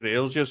It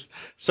was just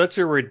such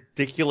a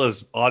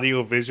ridiculous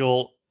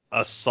audiovisual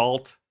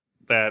assault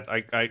that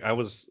I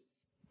was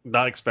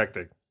not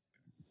expecting.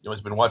 You must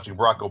have been watching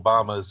Barack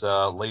Obama's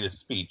latest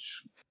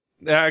speech.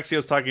 Actually, I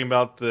was talking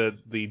about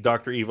the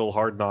Dr. Evil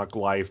Hard Knock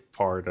Life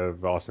part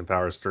of Austin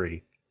Powers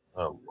 3.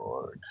 Oh,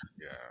 Lord.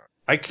 Yeah.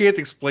 I can't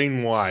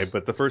explain why,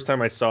 but the first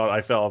time I saw it,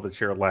 I fell off the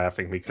chair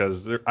laughing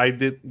because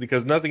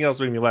because nothing else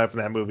made me laugh in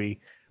that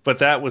movie. But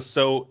that was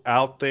so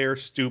out there,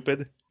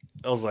 stupid.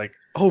 I was like,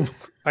 oh,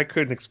 I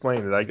couldn't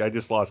explain it. I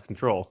just lost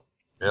control.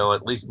 Well,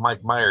 at least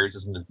Mike Myers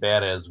isn't as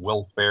bad as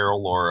Will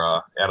Ferrell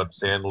or Adam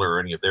Sandler or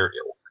any of their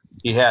ilk.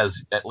 He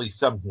has at least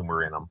some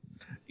humor in him.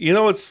 You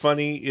know what's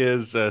funny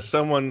is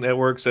someone at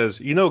work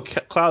says,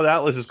 Cloud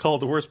Atlas is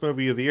called the worst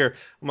movie of the year.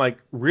 I'm like,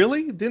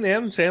 really? Didn't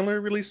Adam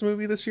Sandler release a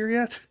movie this year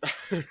yet?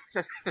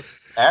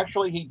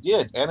 Actually, he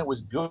did, and it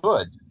was good.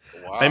 Wow.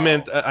 I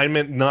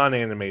meant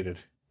non-animated.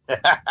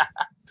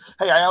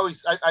 Hey,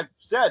 I've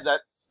said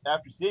that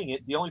after seeing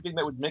it, the only thing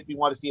that would make me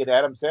want to see an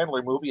Adam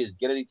Sandler movie is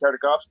Get Eddie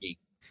Tartakovsky.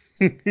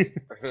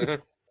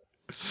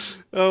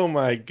 Oh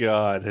my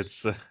God!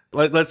 It's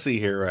let's see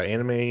here.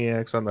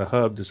 Animaniacs on the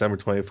Hub, December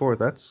 24th.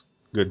 That's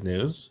good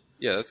news.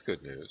 Yeah, that's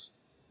good news.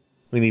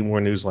 We need more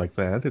news like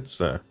that.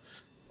 It's Yeah,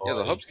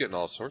 the Hub's getting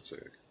all sorts of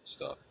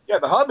stuff. Yeah,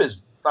 the Hub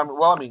is.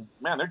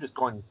 Man, they're just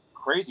going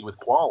crazy with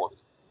quality.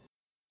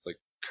 It's like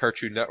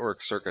Cartoon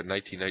Network circa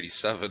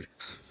 1997.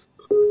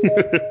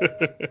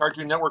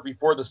 Cartoon Network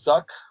before the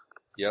suck,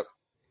 Yep.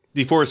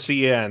 before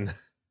CN.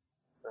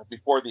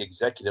 before the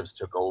executives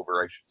took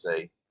over, I should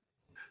say.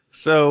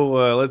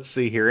 So let's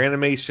see here.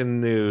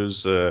 Animation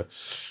news.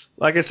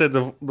 Like I said,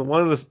 the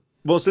one of the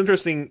most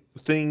interesting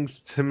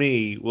things to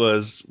me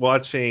was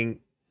watching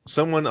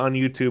someone on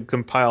YouTube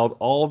compiled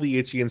all the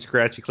Itchy and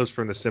Scratchy clips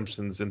from The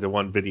Simpsons into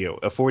one video,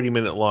 a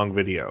 40-minute long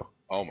video.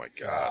 Oh my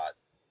God.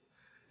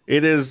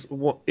 It is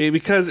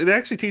because it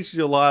actually teaches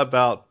you a lot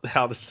about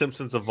how The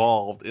Simpsons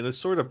evolved in a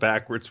sort of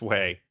backwards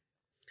way.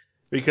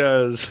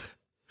 Because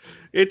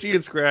Itchy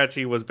and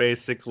Scratchy was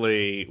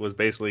basically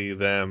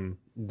them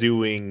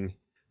doing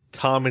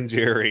Tom and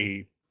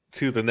Jerry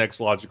to the next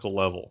logical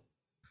level.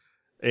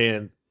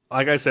 And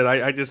like I said,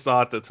 I just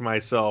thought that to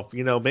myself,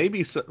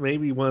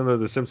 maybe one of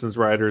the Simpsons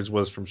writers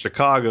was from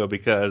Chicago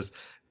because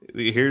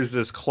here's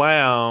this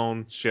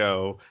clown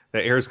show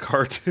that airs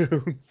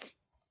cartoons.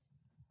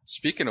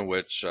 Speaking of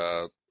which,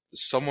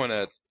 someone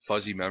at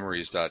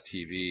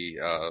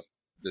fuzzymemories.tv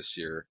this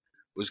year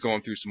was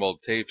going through some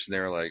old tapes, and they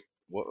were like,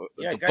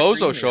 the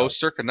Bozo Show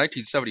circa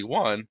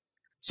 1971.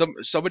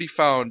 Somebody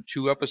found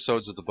 2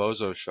 episodes of the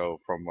Bozo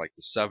Show from like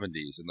the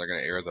 70s, and they're going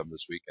to air them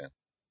this weekend.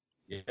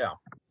 Yeah.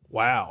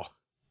 Wow.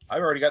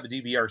 I've already got the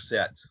DVR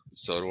set.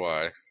 So do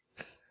I.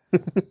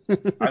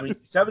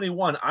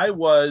 71, I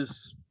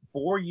was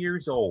 4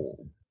 years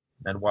old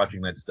and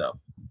watching that stuff.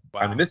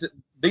 Wow.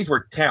 These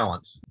were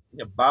talents.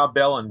 Bob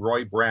Bell and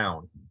Roy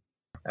Brown.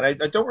 And I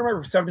don't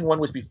remember if 71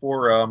 was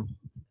before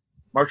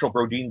Marshall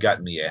Brodeen got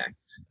in the act.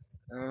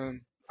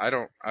 I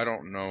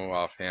don't know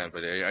offhand,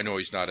 but I know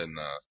he's not in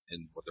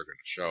what they're going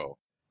to show.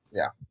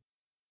 Yeah.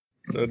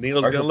 So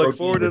Neil's going to look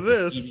forward to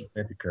this.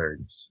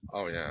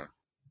 Oh yeah,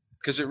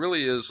 because it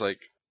really is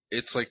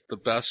it's like the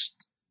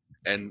best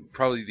and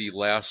probably the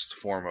last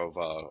form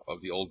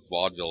of the old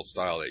vaudeville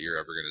style that you're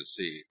ever going to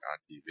see on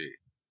TV.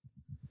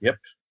 Yep.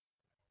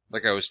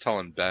 Like I was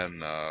telling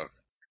Ben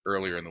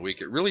earlier in the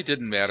week, it really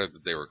didn't matter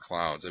that they were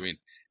clowns. I mean,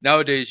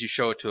 nowadays you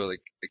show it to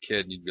like a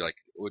kid and you'd be like,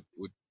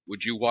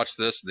 would you watch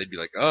this? And they'd be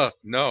like,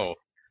 no,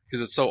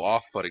 because it's so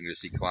off-putting to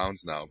see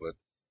clowns now. But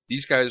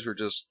these guys were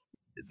just,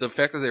 the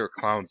fact that they were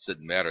clowns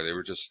didn't matter. They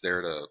were just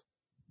there to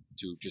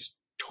just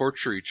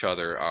torture each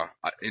other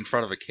in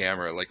front of a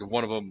camera. Like if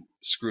one of them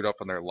screwed up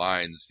on their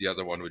lines, the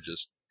other one would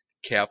just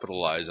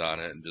capitalize on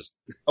it and just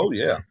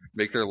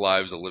make their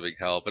lives a living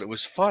hell. But it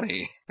was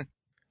funny.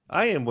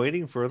 I am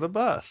waiting for the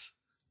bus.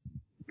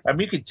 I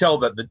mean, you could tell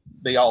that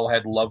they all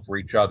had love for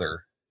each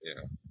other.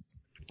 Yeah.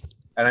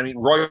 And I mean,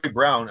 Roy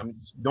Brown,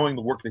 knowing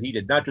the work that he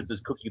did, not just as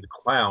Cookie the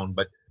Clown,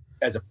 but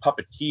as a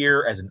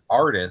puppeteer, as an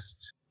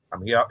artist. I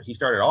mean, he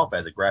started off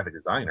as a graphic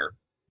designer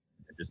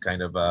and just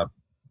kind of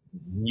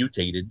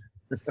mutated.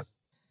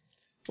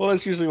 Well,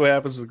 that's usually what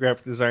happens with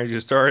graphic designers. You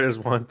start as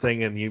one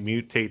thing and you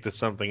mutate to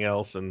something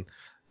else, and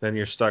then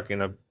you're stuck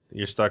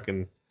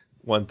in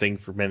one thing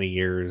for many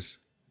years.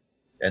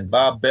 And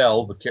Bob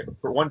Bell,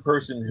 for one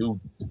person who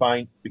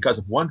defined, because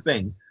of one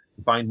thing,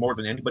 defined more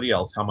than anybody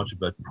else how much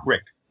of a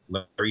prick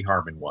Larry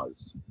Harmon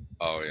was.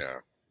 Oh yeah.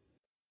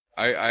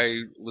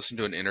 I listened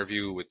to an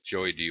interview with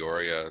Joey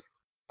Dioria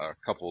a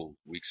couple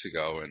weeks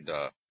ago, and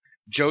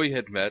Joey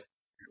had met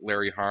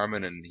Larry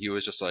Harmon, and he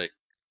was just like,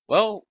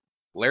 well,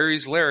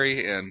 Larry's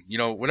Larry, and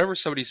whenever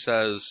somebody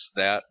says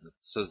that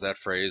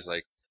phrase,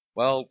 like,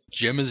 well,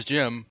 Jim is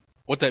Jim,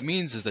 what that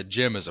means is that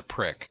Jim is a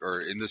prick,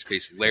 or in this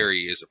case,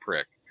 Larry is a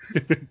prick.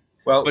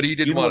 Well, but he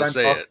didn't want to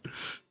say it.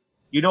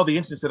 You know the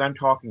instance that I'm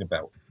talking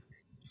about.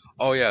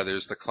 Oh yeah,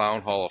 there's the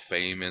Clown Hall of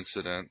Fame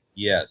incident.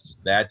 Yes,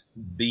 that's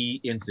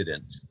the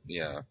incident.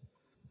 Yeah.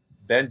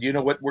 Ben, do you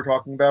know what we're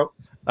talking about?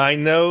 I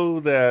know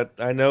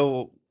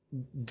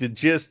the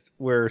gist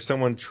where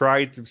someone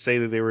tried to say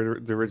that they were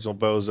the original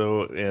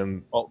Bozo,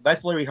 and Well,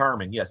 that's Larry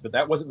Harmon, yes, but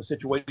that wasn't the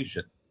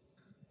situation.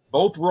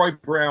 Both Roy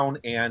Brown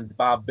and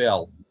Bob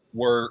Bell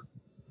were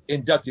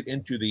inducted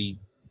into the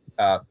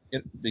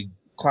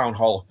Clown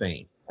Hall of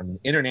Fame, an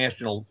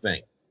international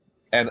thing.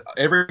 And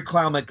every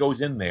clown that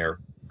goes in there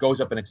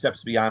goes up and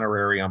accepts the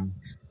honorarium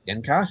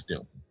in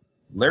costume.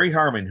 Larry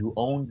Harmon, who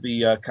owned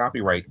the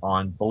copyright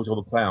on Bozo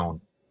the Clown,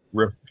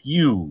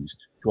 refused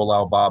to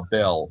allow Bob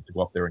Bell to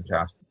go up there in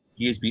costume.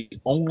 He is the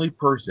only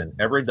person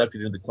ever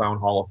inducted into the Clown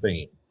Hall of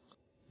Fame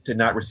to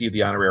not receive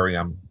the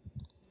honorarium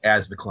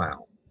as the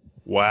clown.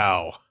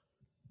 wow.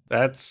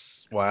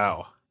 That's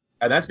wow.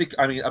 And that's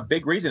a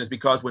big reason is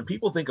because when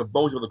people think of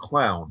Bozo the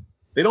Clown,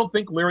 they don't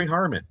think Larry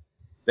Harmon.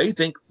 They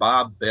think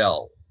Bob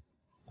Bell.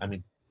 I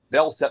mean,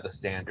 Bell set the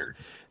standard.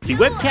 The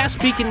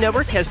Webcast Beacon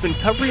Network has been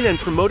covering and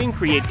promoting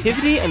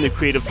creativity and the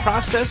creative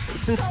process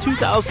since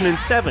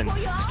 2007,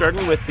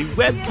 starting with the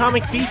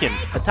Webcomic Beacon,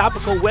 a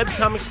topical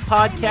webcomics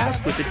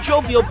podcast with a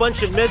jovial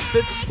bunch of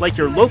misfits like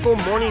your local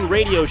morning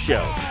radio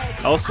show.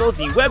 Also,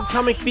 the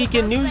Webcomic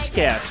Beacon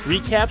newscast,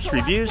 recaps,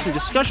 reviews, and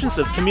discussions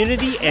of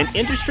community and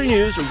industry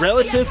news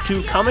relative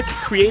to comic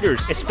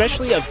creators,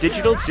 especially of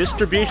digital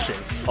distribution.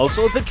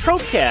 Also, the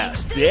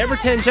Tropecast, the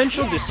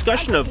ever-tangential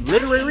discussion of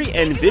literary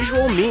and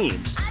visual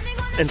memes.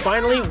 And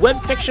finally,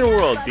 Web Fiction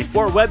World.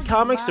 Before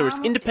webcomics, there was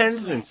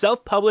independent and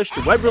self-published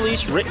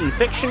web-release written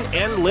fiction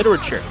and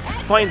literature.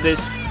 Find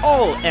this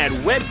all at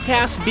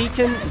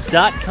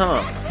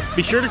webcastbeacon.com.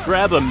 Be sure to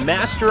grab a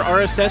master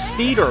RSS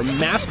feed or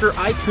master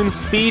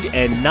iTunes feed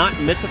and not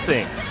miss a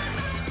thing.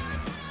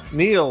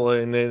 Neil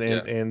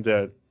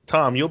and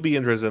Tom, you'll be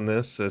interested in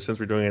this since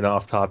we're doing an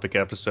off-topic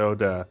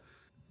episode,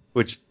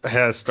 which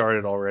has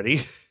started already.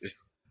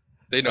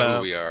 They know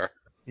who we are.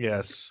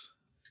 Yes.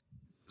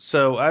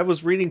 So I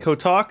was reading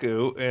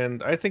Kotaku,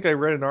 and I think I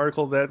read an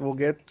article that will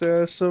get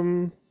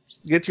you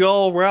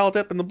all riled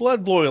up and the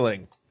blood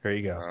boiling. There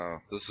you go. Oh,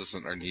 this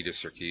isn't Arnita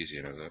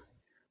Sarkeesian, is it?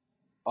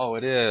 Oh,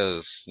 it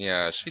is.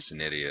 Yeah, she's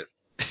an idiot.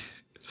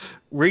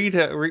 Read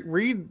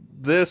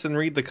this and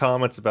read the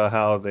comments about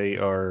how they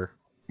are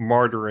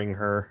martyring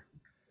her.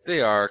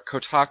 They are.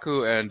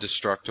 Kotaku and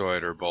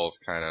Destructoid are both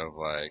kind of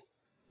like,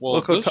 well,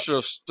 this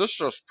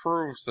just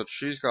proves that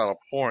she's got a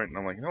point. And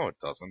I'm like, no, it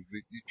doesn't.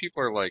 These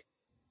people are like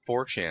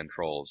 4chan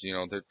trolls, you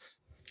know.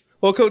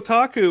 Well,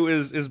 Kotaku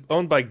is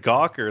owned by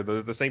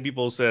Gawker, the same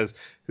people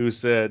who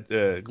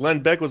said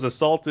Glenn Beck was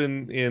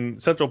assaulted in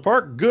Central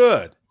Park.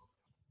 Good.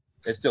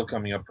 It's still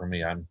coming up for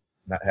me.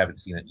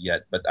 Haven't seen it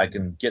yet, but I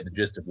can get the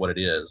gist of what it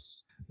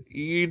is.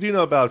 You do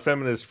know about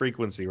feminist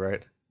frequency,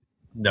 right?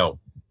 No.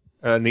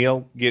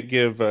 Neil,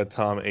 give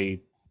Tom a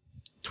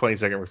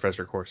 20-second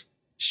refresher course.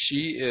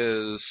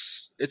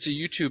 It's a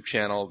YouTube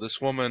channel.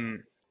 This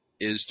woman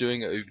is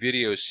doing a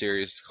video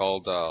series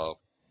called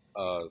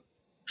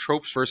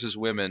Tropes versus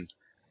Women.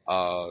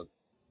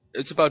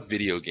 It's about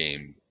video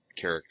game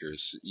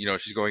characters. You know,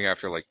 she's going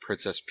after like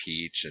Princess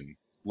Peach and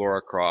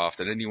Lara Croft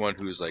and anyone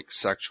who's like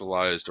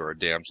sexualized or a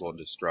damsel in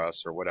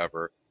distress or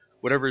whatever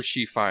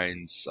she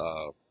finds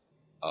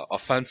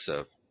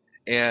offensive.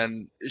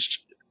 And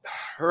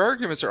her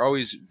arguments are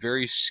always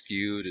very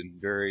skewed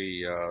and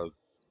very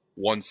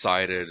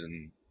one-sided,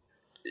 and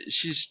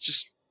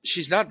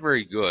she's not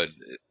very good.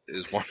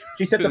 Is one.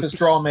 She sets up a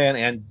straw man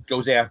and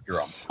goes after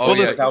him.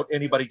 Without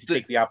anybody to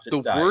take the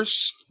opposite side.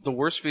 The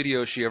worst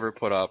video she ever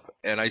put up,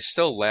 and I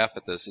still laugh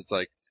at this. It's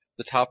like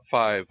the top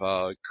 5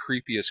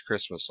 creepiest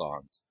Christmas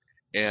songs,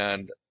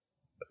 and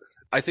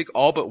I think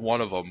all but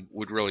one of them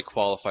would really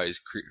qualify as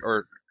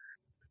or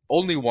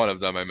only one of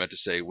them, I meant to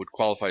say, would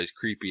qualify as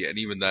creepy, and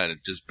even then,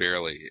 it just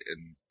barely.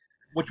 And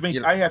which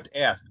means I have to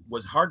ask: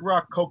 was Hard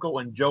Rock, Coco,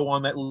 and Joe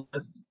on that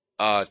list?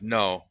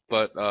 No,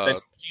 but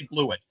she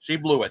blew it. She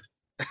blew it.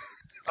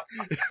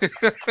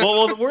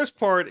 well, the worst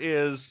part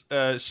is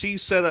she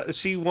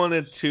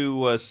wanted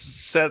to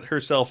set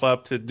herself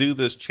up to do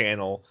this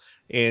channel,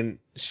 and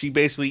she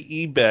basically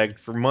e-begged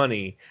for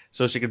money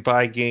so she could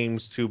buy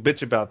games to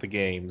bitch about the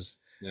games,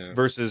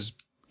 versus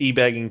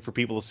e-begging for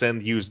people to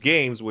send used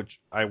games,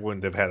 which I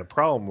wouldn't have had a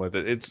problem with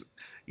it. It's,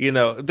 you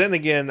know, then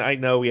again, I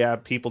know,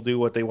 people do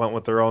what they want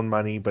with their own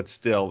money, but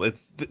still,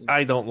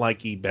 I don't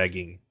like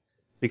e-begging.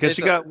 Because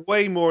she got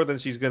way more than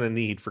she's going to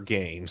need for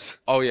games.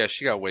 Oh yeah,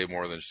 she got way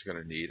more than she's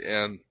going to need,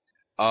 and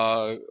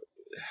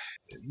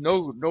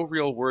no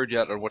real word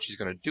yet on what she's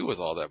going to do with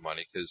all that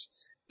money. Because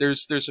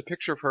there's a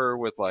picture of her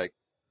with like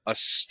a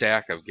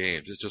stack of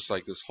games. It's just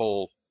like this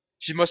whole.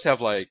 She must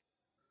have like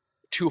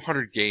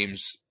 200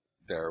 games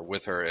there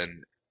with her,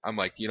 and I'm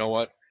like, you know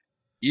what?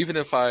 Even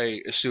if I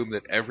assume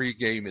that every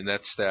game in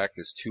that stack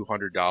is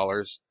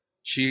 $200,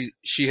 she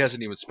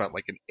hasn't even spent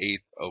like an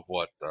eighth of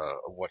what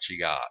she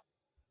got.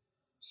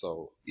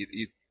 So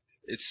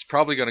it's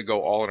probably going to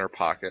go all in her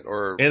pocket,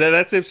 and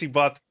that's if she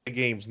bought the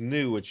games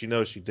new, which you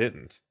know she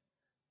didn't.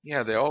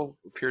 Yeah, they all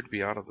appear to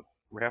be out of the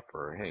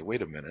wrapper. Hey,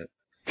 wait a minute.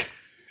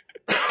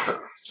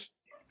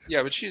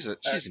 Yeah, but she's an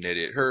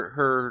idiot.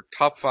 Her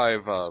top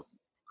 5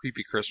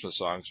 creepy Christmas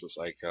songs was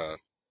like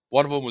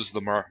One of them was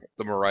the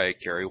Mariah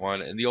Carey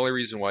one, and the only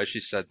reason why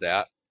she said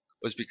that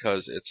was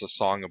because it's a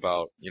song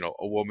about,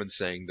 a woman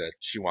saying that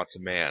she wants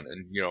a man,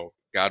 and,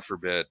 God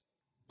forbid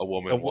a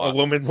woman A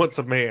woman wants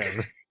a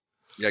man.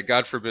 Yeah,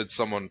 God forbid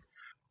someone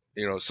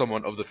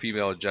of the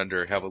female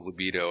gender have a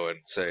libido and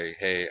say,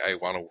 "Hey, I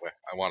want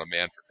a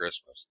man for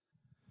Christmas."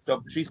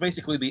 So she's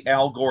basically the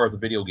Al Gore of the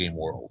video game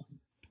world.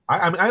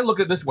 I mean, I look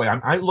at it this way.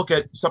 I look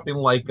at something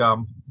like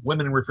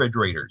women in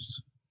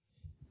refrigerators,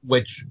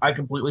 which I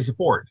completely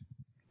support.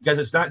 Because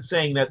it's not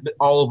saying that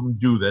all of them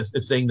do this.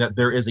 It's saying that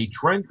there is a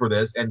trend for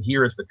this, and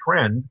here is the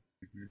trend.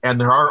 Mm-hmm. And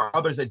there are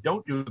others that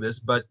don't do this,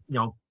 but,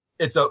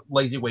 it's a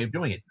lazy way of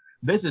doing it.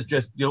 This is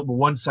just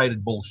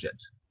one-sided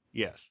bullshit.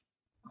 Yes.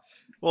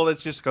 Well,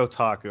 it's just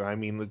Kotaku. I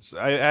mean,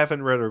 I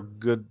haven't read a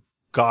good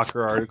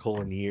Gawker article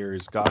in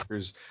years.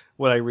 Gawker's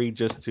what I read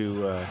just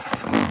to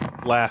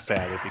laugh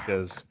at it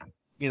because,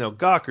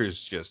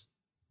 Gawker's just...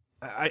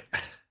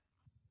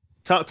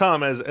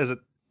 Tom, as a,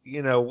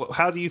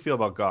 how do you feel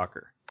about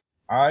Gawker?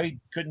 I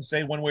couldn't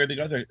say one way or the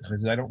other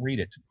because I don't read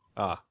it.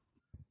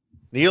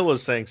 Neil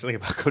was saying something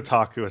about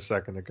Kotaku a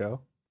second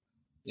ago.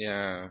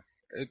 Yeah,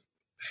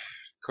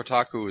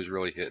 Kotaku is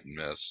really hit and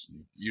miss.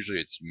 Usually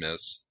it's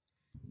miss.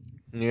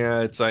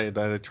 Yeah,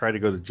 I try to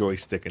go to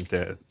Joystick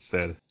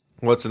instead.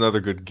 What's another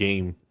good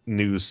game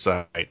news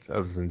site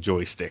other than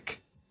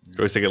Joystick?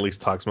 Joystick at least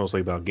talks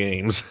mostly about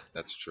games.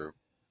 That's true.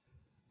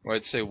 Well,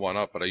 I'd say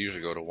 1UP, but I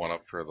usually go to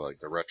 1UP for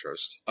the retro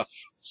stuff.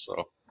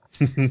 So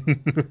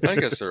I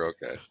guess they're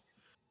okay.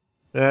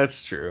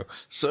 That's true.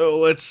 So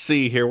let's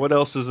see here. What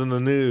else is in the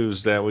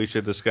news that we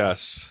should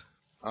discuss?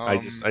 I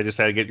just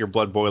had to get your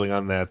blood boiling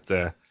on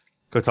that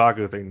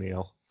Kotaku thing,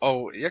 Neil.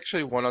 Oh,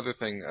 actually, one other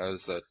thing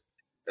is that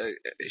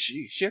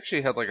she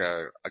actually had like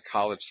a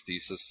college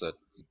thesis that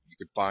you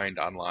could find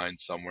online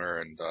somewhere,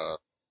 and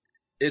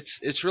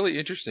it's really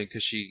interesting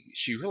because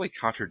she really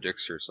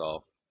contradicts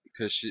herself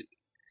because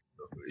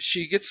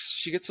she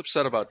gets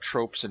upset about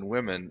tropes in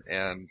women,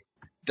 and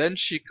then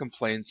she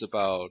complains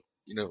about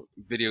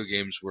video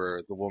games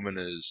where the woman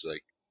is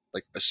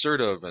like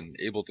assertive and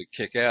able to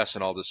kick ass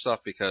and all this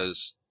stuff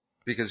because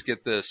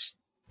get this,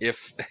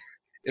 if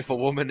a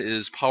woman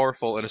is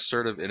powerful and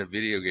assertive in a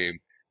video game,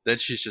 then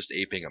she's just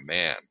aping a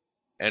man.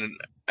 And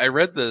I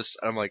read this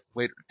and I'm like,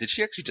 wait, did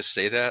she actually just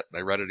say that? And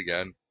I read it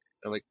again and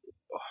I'm like,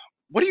 oh,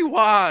 what do you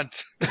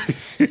want?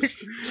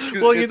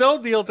 Well,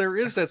 Neil, there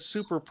is that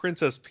Super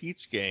Princess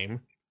Peach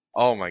game.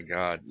 Oh my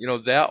god,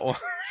 that one.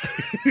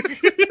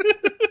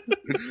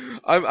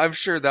 I'm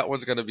sure that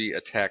one's going to be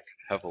attacked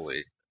heavily.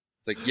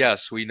 It's like,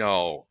 yes, we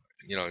know.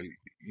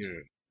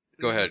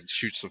 Go ahead,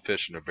 shoot some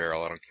fish in a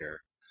barrel. I don't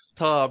care.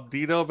 Tom, do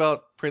you know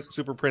about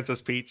Super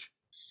Princess Peach?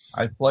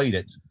 I played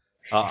it.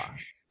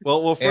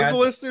 Well, for the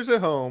listeners at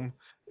home,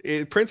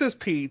 Princess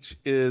Peach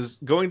is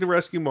going to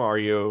rescue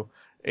Mario,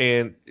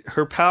 and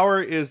her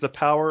power is the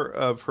power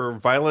of her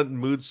violent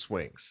mood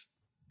swings.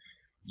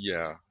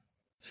 Yeah.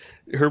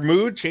 Her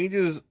mood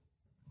changes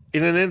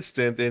in an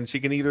instant, and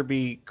she can either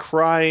be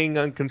crying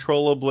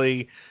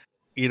uncontrollably,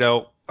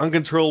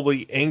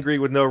 uncontrollably angry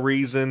with no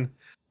reason,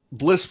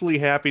 blissfully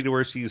happy to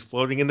where she's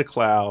floating in the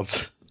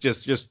clouds,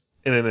 just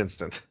in an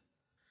instant.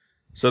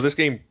 So this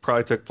game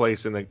probably took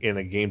place in a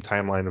game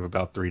timeline of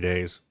about 3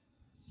 days.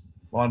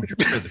 Well, I'm sure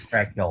the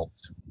crack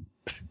helped.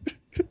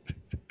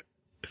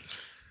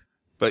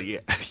 But yeah,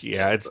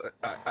 it's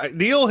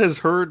Neil has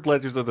heard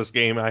legends of this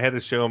game. I had to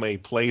show him a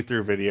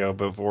playthrough video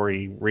before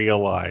he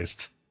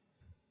realized.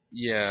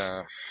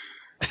 Yeah.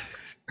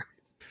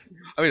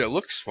 I mean, it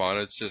looks fun.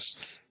 It's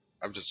just,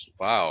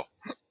 wow.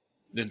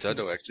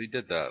 Nintendo actually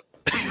did that.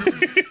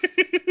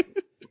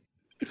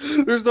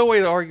 There's no way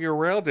to argue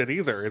around it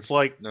either. It's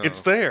like,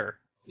 It's there.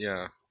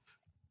 Yeah.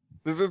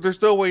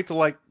 There's no way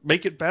to,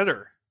 make it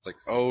better. It's like,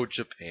 oh,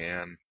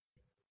 Japan.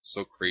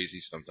 So crazy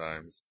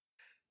sometimes.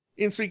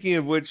 And speaking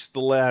of which, the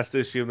last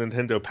issue of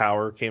Nintendo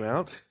Power came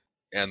out.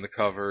 And the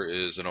cover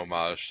is an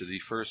homage to the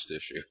first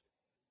issue.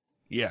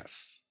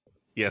 Yes.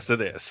 Yes,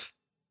 it is.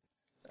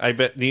 I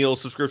bet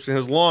Neil's subscription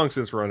has long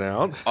since run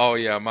out. Oh,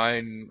 yeah,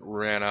 mine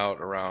ran out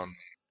around,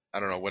 I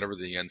don't know, whenever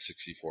the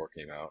N64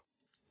 came out.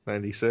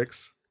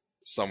 96?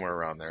 Somewhere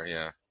around there,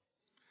 yeah.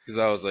 Because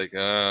I was like,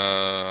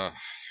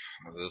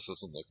 this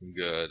isn't looking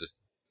good.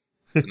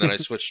 And then I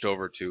switched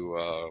over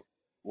to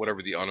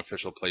whatever the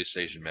unofficial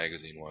PlayStation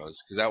magazine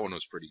was, because that one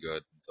was pretty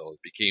good until it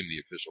became the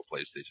official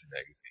PlayStation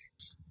magazine.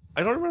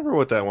 I don't remember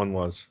what that one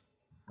was.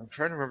 I'm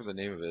trying to remember the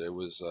name of it. It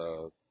was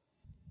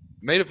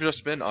may have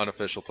just been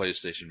unofficial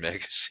PlayStation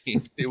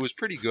magazine. It was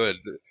pretty good.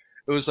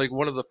 It was like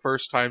one of the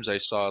first times I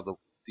saw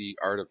the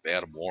art of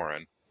Adam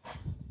Warren.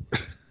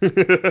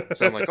 So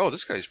I'm like, oh,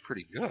 this guy's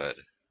pretty good.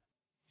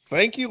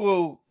 Thank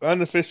you,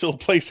 unofficial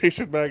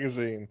PlayStation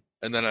magazine.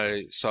 And then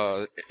I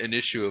saw an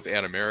issue of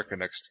Animerica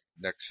next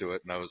to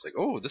it, and I was like,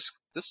 oh, this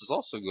is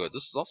also good.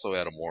 This is also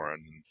Adam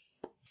Warren.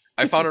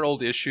 I found an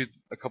old issue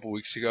a couple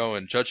weeks ago,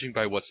 and judging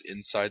by what's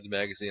inside the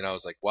magazine, I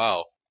was like,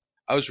 wow,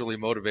 I was really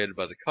motivated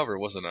by the cover,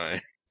 wasn't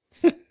I?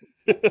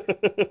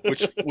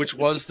 which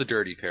was the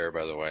Dirty Pair,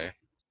 by the way.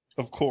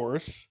 Of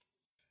course.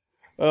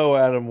 Oh,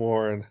 Adam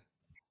Warren.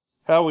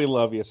 How we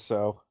love you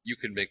so. You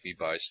can make me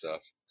buy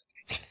stuff.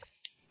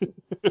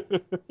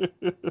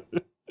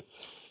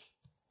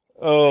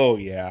 Oh,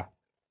 yeah.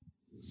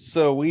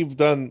 So we've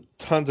done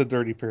tons of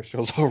Dirty Pair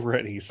shows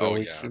already, so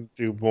we should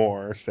do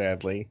more,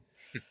 sadly.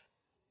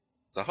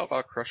 So how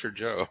about Crusher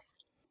Joe?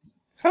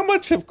 How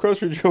much of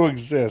Crusher Joe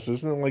exists?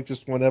 Isn't it like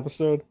just one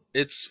episode?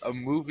 It's a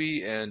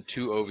movie and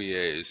 2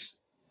 OVAs.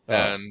 Oh.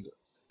 And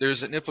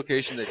there's an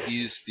implication that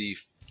he's the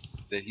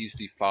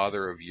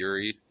father of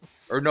Yuri.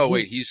 Or no,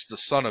 wait, he's the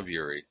son of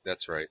Yuri.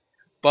 That's right.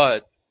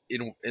 But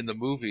in the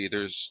movie,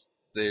 they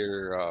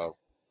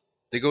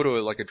go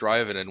to like a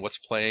drive-in, and what's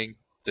playing?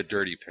 The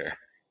Dirty Pair.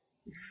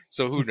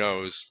 So who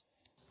knows?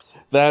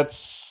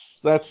 That's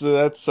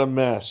a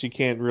mess. You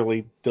can't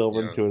really delve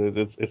into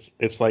it.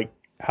 It's like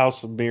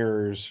House of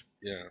Mirrors.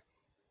 Yeah.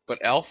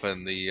 But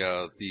Alphen,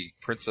 the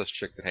princess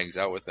chick that hangs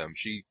out with him,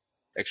 she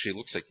actually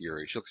looks like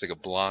Yuri. She looks like a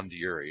blonde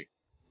Yuri.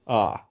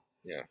 Ah.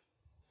 Yeah.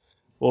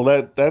 Well,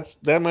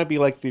 that might be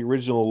like the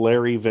original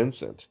Larry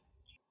Vincent.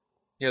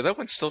 Yeah, that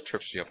one still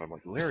trips me up. I'm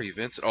like, Larry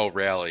Vincent? Oh,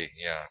 Rally.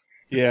 Yeah.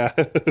 Yeah.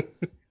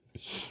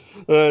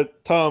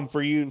 Tom,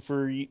 for you,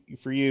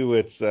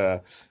 it's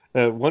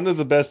one of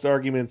the best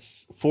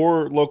arguments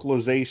for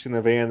localization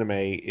of anime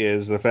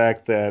is the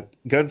fact that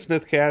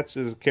Gunsmith Cats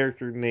is a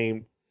character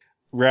named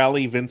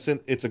Rally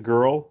Vincent. It's a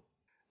girl,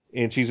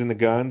 and she's in the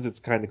guns. It's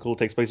kind of cool. It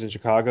takes place in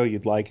Chicago.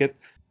 You'd like it.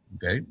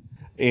 Okay.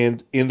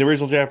 And in the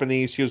original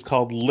Japanese, she was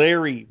called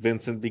Larry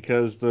Vincent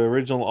because the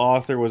original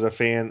author was a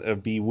fan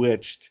of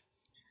Bewitched.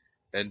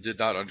 And did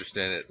not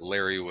understand that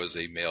Larry was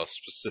a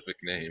male-specific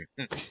name.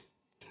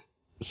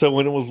 So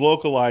when it was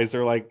localized,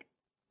 they're like,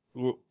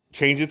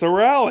 change it to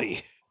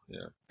Rally.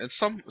 Yeah. And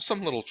some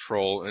little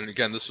troll, and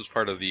again, this was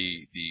part of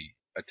the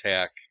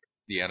attack,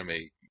 the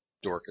anime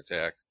dork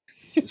attack.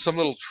 Some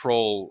little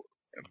troll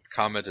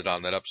commented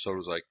on that episode,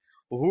 was like,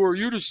 well, who are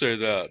you to say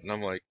that? And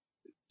I'm like,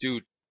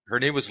 dude, her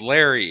name was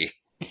Larry.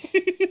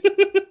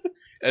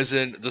 As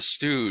in the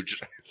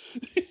Stooge.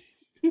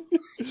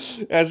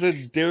 As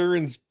in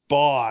Darren's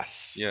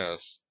boss.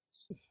 Yes.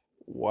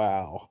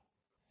 Wow.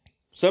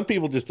 Some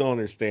people just don't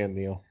understand,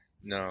 Neil.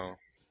 No.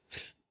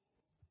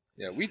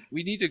 Yeah,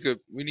 we need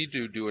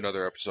to do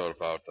another episode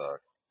about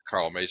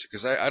Carl Mason,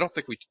 because I don't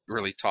think we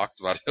really talked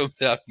about him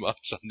that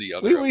much on the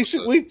other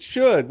episode. We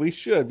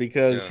should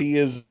because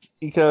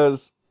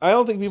I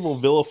don't think people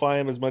vilify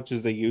him as much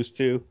as they used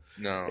to.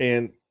 No.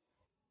 And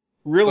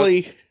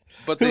really,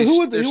 but who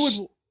would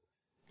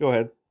go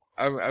ahead?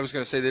 I was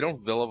gonna say they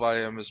don't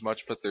vilify him as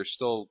much, but there's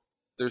still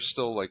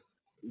like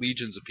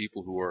legions of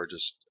people who are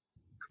just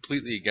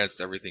completely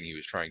against everything he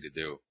was trying to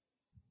do.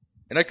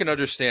 And I can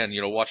understand,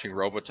 watching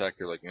Robotech,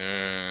 you're like,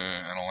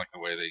 I don't like the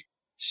way they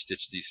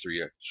stitch these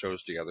 3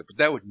 shows together. But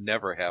that would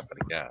never happen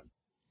again.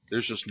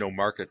 There's just no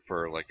market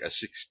for like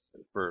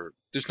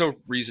there's no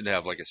reason to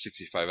have like a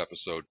 65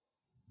 episode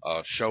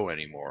show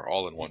anymore,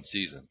 all in one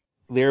season.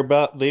 They were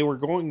about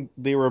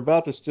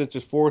to stitch a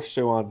 4th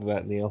show onto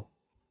that, Neil.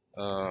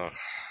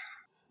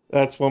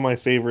 That's one of my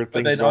favorite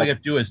things. But then all you have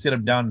to do is sit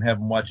them down and have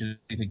them watch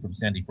anything from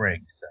Sandy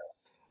Briggs. So.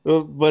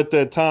 But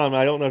Tom,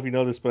 I don't know if you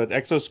know this, but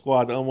Exo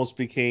Squad almost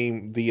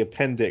became the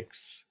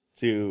appendix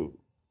to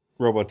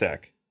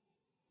Robotech.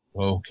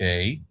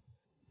 Okay.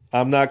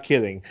 I'm not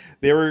kidding.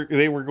 They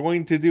were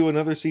going to do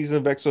another season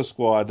of Exo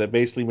Squad that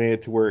basically made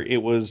it to where it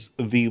was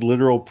the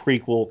literal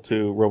prequel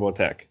to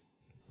Robotech.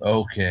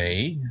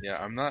 Okay.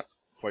 Yeah, I'm not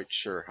quite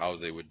sure how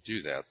they would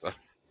do that, though.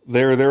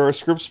 There are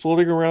scripts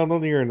floating around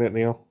on the internet,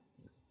 Neil.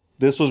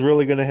 This was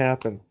really going to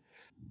happen.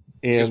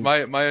 And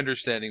because my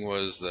understanding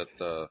was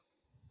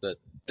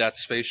that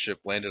spaceship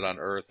landed on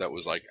Earth that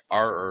was like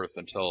our Earth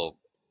until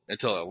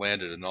it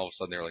landed, and all of a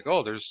sudden they were like,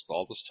 oh, there's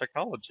all this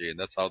technology, and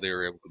that's how they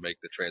were able to make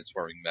the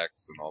transforming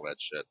mechs and all that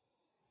shit.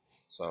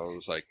 So it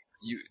was like,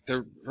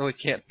 there really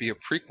can't be a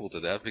prequel to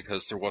that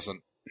because there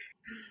wasn't.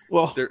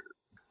 Well,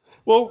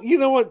 you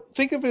know what?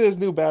 Think of it as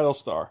New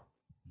Battlestar.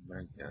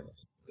 My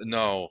goodness.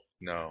 No.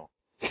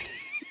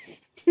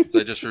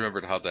 I just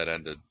remembered how that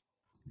ended.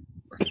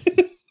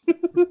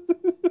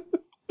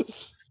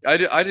 I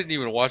didn't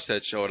even watch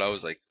that show, and I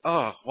was like,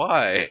 oh,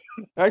 why?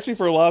 Actually,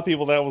 for a lot of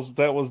people, that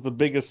was the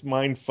biggest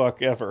mind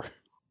fuck ever.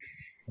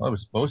 Well, it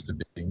was supposed to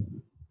be.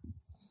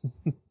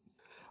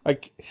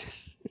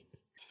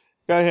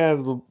 Guy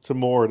had some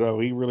more, though.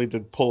 He really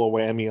did pull a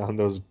whammy on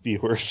those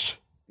viewers.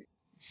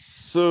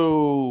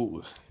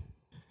 So,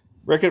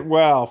 Wreck-It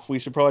Ralph, we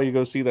should probably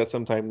go see that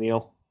sometime,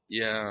 Neil.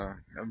 Yeah,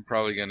 I'm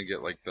probably going to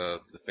get like the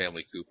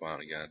family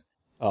coupon again.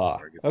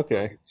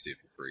 Okay. See it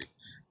for free.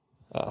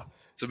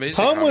 It's amazing.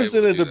 Tom was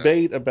in a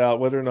debate about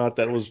whether or not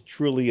that was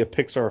truly a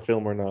Pixar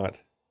film or not.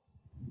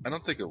 I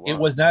don't think it was. It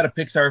was not a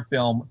Pixar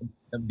film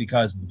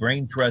because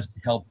Brain Trust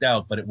helped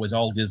out, but it was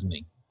all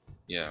Disney.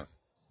 Yeah.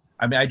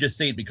 I mean, I just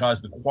say it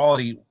because the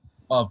quality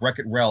of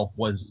Wreck-It Ralph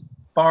was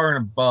far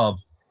and above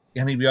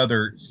any of the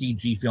other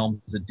CG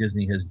films that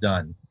Disney has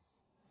done,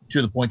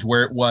 to the point to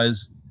where it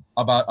was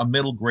about a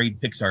middle grade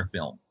Pixar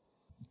film.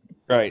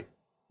 Right.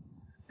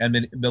 And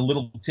then the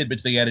little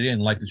tidbits they added in,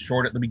 like the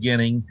short at the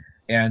beginning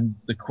and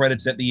the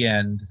credits at the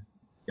end.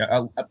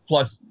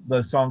 Plus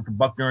the song from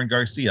Buckner and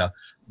Garcia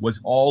was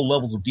all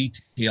levels of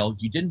detail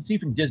you didn't see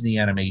from Disney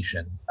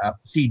animation,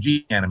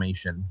 CG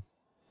animation,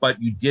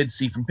 but you did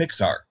see from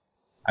Pixar.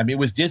 I mean, it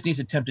was Disney's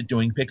attempt at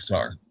doing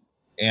Pixar,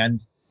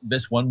 and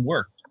this one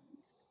worked.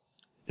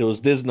 It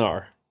was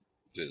Disnar.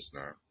 Disney.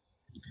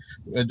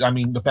 I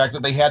mean, the fact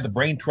that they had the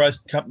brain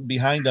trust company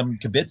behind them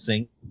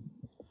kibitzing.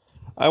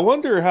 I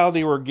wonder how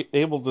they were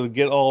able to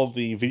get all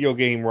the video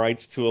game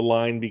rights to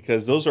align,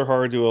 because those are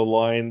harder to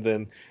align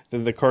than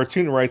the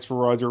cartoon rights for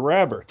Roger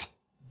Rabbit.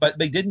 But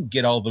they didn't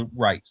get all the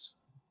rights.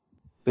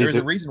 There's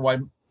a reason why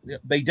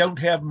they don't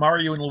have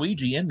Mario and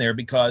Luigi in there,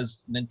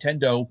 because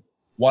Nintendo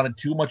wanted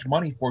too much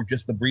money for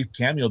just the brief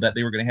cameo that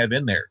they were going to have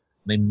in there.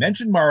 They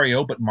mentioned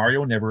Mario, but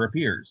Mario never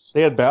appears.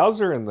 They had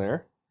Bowser in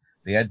there.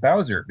 They had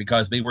Bowser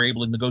because they were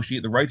able to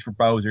negotiate the rights for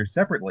Bowser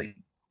separately.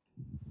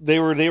 They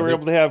were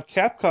able to have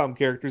Capcom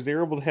characters. They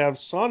were able to have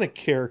Sonic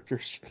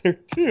characters there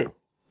too.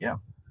 Yeah,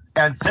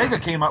 and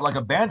Sega came out like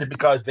a bandit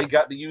because they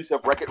got the use of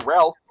Wreck-It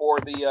Ralph for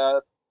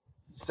the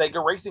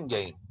Sega racing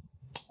game.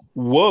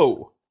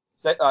 Whoa!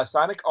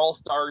 Sonic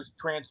All-Stars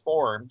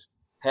Transformed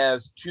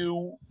has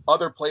two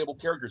other playable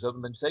characters other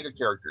than Sega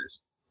characters.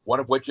 One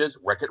of which is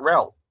Wreck-It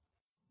Ralph.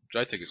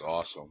 Which I think is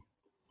awesome.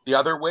 The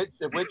other which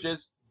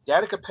is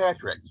Danica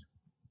Patrick.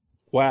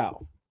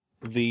 Wow.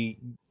 The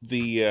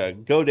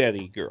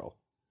GoDaddy girl.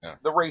 Yeah.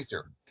 The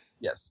racer.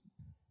 Yes.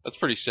 That's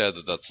pretty sad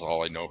that that's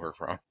all I know her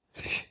from.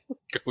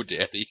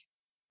 GoDaddy.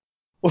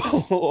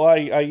 Well,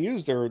 I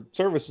use their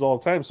services all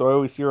the time, so I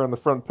always see her on the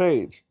front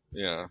page.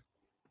 Yeah.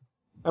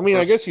 I mean,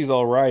 I guess she's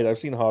all right. I've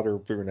seen hotter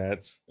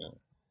brunettes. Yeah.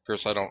 Of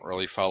course, I don't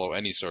really follow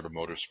any sort of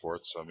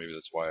motorsports, so maybe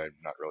that's why I'm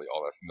not really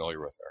all that familiar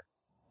with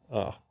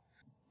her.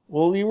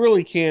 Well, you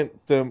really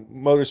can't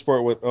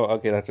motorsport with. Oh,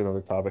 okay, that's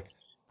another topic.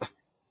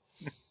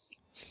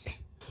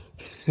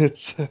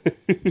 It's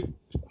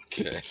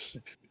okay.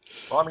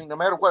 Well, I mean, no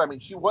matter what, I mean,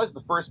 she was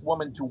the first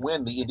woman to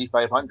win the Indy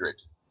 500,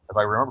 if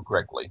I remember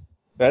correctly.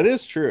 That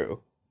is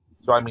true.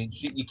 So, I mean,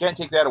 you can't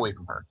take that away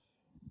from her.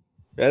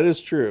 That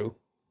is true.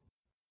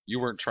 You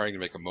weren't trying to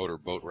make a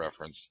motorboat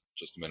reference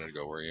just a minute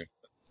ago, were you?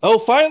 Oh,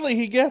 finally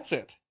he gets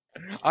it.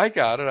 I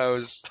got it. I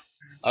was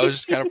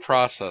just kind of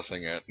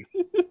processing it.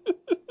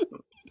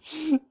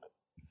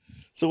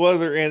 So what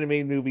other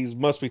animated movies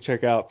must we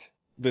check out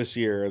this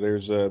year?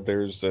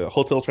 There's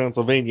Hotel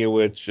Transylvania,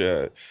 which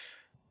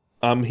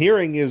I'm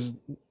hearing is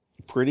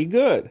pretty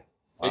good.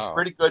 Wow. It's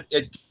pretty good.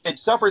 It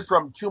suffers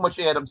from too much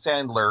Adam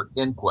Sandler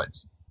input.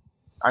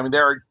 I mean,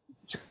 there are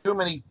too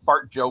many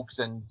fart jokes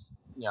and,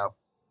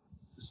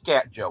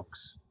 scat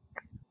jokes.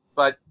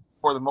 But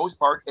for the most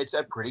part, it's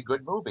a pretty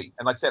good movie.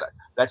 And like I said,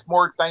 that's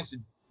more thanks to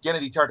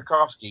Gennady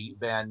Tartakovsky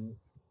than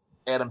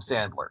Adam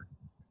Sandler.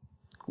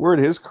 Where'd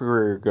his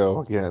career go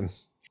again?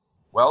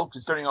 Well,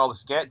 considering all the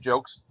scat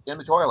jokes in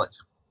the toilet.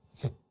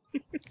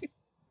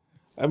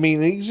 I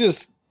mean, he's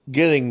just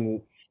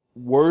getting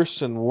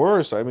worse and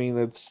worse. I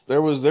mean,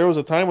 there was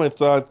a time I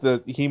thought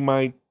that he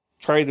might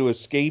try to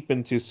escape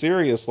into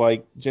Sirius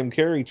like Jim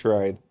Carrey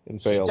tried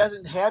and failed. He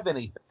doesn't have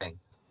anything.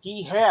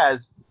 He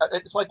has,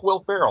 it's like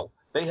Will Ferrell.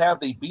 They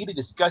have the be the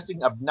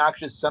disgusting,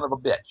 obnoxious son of a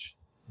bitch.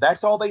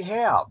 That's all they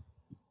have.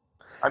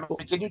 I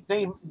mean, can you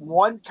name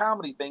one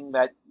comedy thing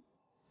that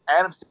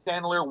Adam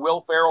Sandler,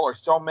 Will Ferrell, or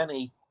so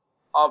many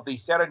of the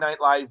Saturday Night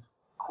Live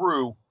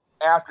crew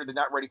after the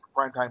Not Ready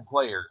for Primetime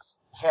Players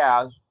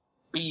has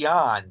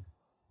beyond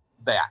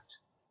that?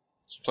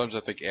 Sometimes I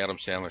think Adam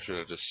Sandler should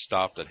have just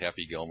stopped at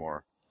Happy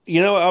Gilmore.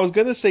 I was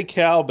going to say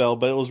Cowbell,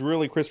 but it was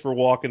really Christopher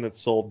Walken that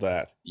sold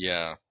that.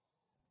 Yeah.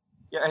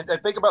 Yeah,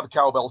 and think about the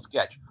Cowbell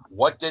sketch.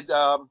 What did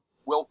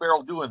Will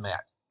Ferrell do in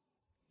that?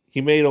 He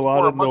made a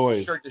lot of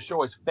noise. Shirt to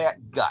show his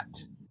fat gut.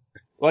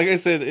 Like I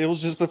said, it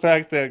was just the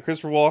fact that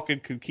Christopher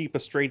Walken could keep a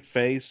straight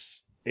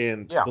face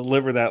and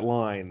deliver that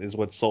line is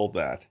what sold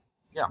that.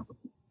 Yeah.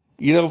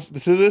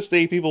 To this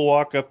day, people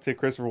walk up to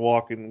Christopher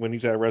Walken when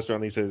he's at a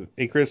restaurant and he says,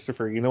 "Hey,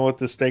 Christopher, you know what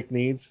this steak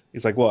needs?"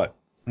 He's like, "What?"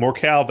 "More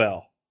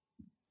cowbell."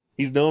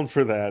 He's known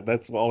for that.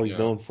 That's all he's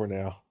known for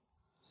now.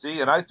 See,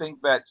 and I think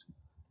that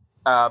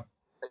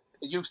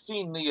you've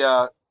seen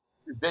the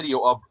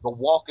video of The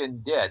Walking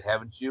Dead,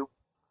 haven't you?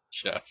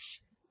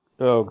 Yes.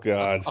 Oh,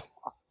 God.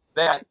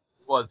 That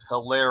was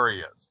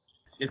hilarious.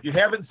 If you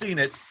haven't seen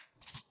it,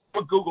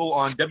 put Google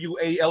on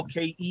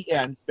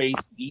WALKEN space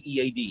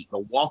DEAD, The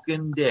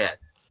Walking Dead.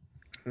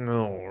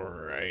 All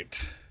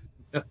right.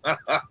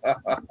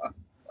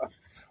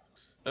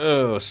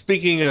 Oh,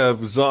 speaking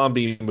of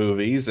zombie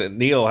movies,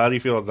 Neil, how do you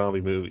feel about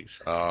zombie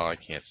movies? Oh, I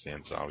can't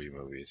stand zombie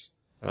movies.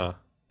 Uh,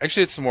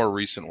 Actually, it's the more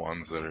recent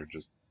ones that are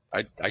just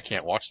I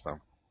can't watch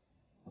them.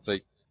 It's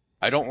like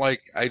I don't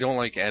like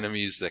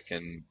enemies that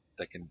can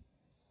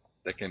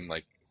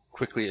like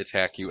quickly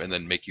attack you and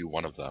then make you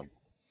one of them.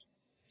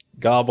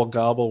 Gobble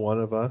gobble, one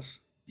of us.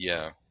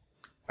 Yeah.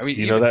 I mean,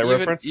 do you know that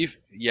reference?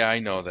 Yeah, I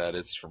know that.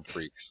 It's from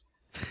Freaks.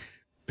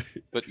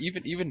 But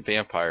even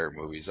vampire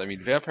movies. I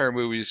mean,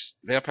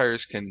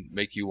 vampires can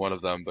make you one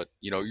of them, but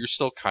you're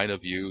still kind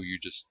of you. You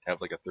just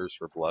have like a thirst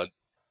for blood.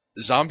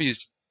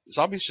 Zombies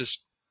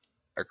just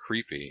are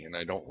creepy, and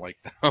I don't like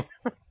them.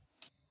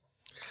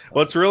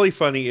 What's really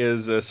funny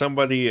is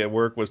somebody at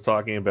work was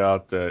talking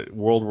about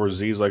World War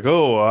Z. He's like,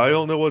 oh, I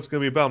don't know what it's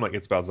going to be about. I'm like,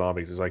 it's about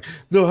zombies. He's like,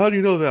 no, how do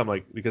you know that? I'm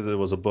like, because it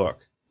was a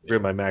book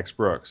written by Max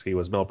Brooks. He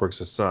was Mel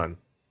Brooks' son.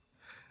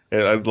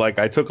 And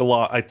I took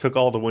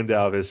all the wind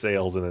out of his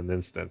sails in an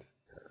instant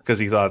because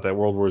he thought that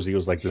World War Z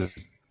was like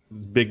this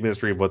big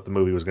mystery of what the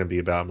movie was going to be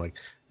about. I'm like,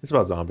 it's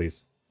about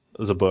zombies. It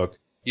was a book.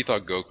 He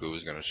thought Goku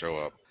was going to show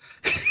up.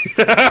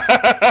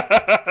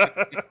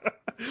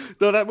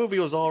 No, that movie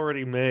was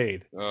already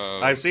made.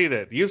 I've seen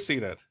it. You've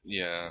seen it.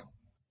 Yeah.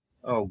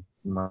 Oh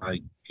my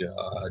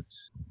God.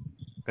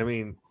 I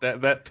mean,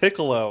 that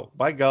Piccolo,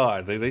 my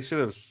God, they should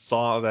have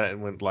saw that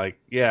and went like,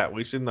 yeah,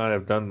 we should not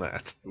have done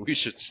that. We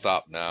should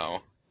stop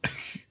now.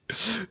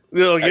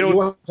 You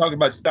want to talk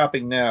about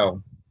stopping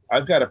now?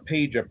 I've got a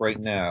page up right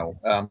now.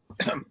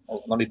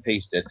 Let me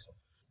paste it.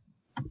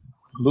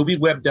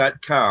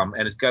 MovieWeb.com,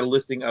 and it's got a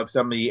listing of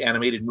some of the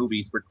animated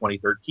movies for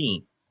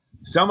 2013.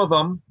 Some of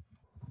them,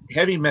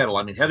 Heavy Metal.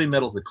 I mean, Heavy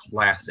Metal's a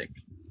classic.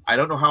 I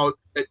don't know how.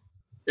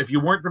 If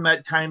you weren't from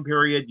that time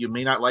period, you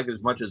may not like it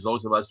as much as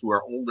those of us who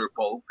are older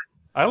folk.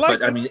 I like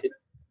it. I mean,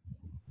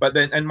 but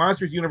then, and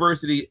Monsters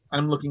University,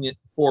 I'm looking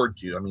forward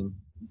to. I mean,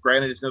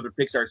 granted, it's another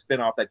Pixar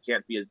spinoff that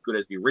can't be as good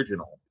as the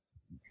original,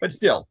 but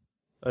still.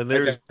 And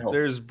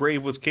there's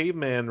Brave with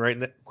Caveman right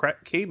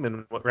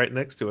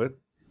next to it.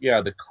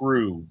 Yeah, the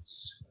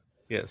Croods.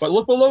 Yes. But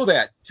look below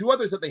that. Two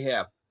others that they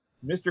have: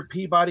 Mr.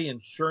 Peabody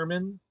and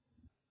Sherman,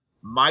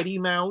 Mighty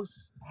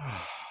Mouse.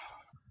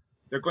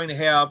 They're going to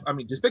have. I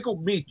mean,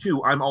 Despicable Me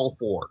 2. I'm all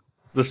for.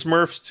 The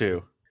Smurfs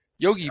 2.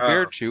 Yogi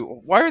Bear 2.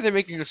 Why are they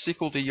making a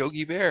sequel to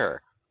Yogi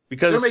Bear?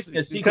 Because they're making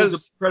a sequel to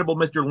Incredible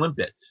Mr.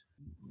 Limpet.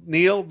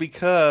 Neil,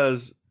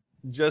 because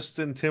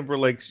Justin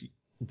Timberlake's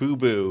Boo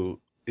Boo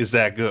is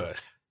that good.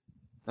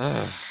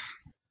 I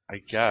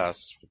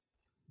guess.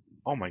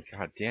 Oh my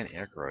God, Dan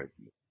Aykroyd.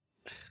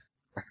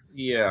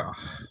 Yeah.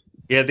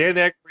 Yeah, Dan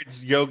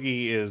Aykroyd's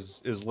Yogi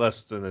is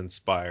less than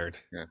inspired.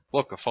 Yeah.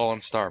 Look, a fallen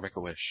star. Make a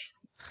wish.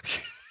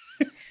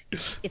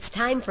 It's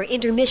time for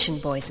intermission,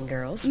 boys and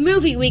girls.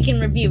 Movie Week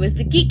in Review is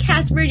the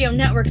Geekcast Radio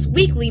Network's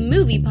weekly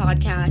movie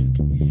podcast.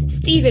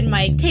 Steve and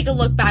Mike take a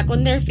look back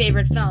on their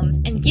favorite films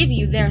and give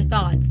you their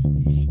thoughts.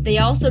 They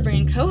also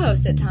bring in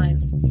co-hosts at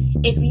times.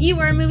 If you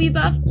are a movie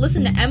buff,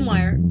 listen to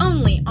M-Wire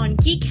only on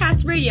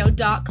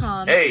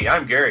GeekCastRadio.com. Hey,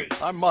 I'm Gary.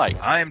 I'm Mike.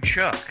 I'm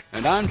Chuck.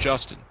 And I'm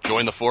Justin.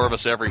 Join the four of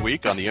us every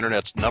week on the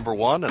internet's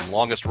 #1 and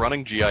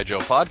longest-running G.I. Joe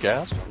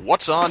podcast,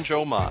 What's on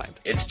Joe Mind?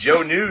 It's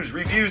Joe news,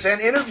 reviews,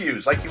 and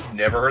interviews like you've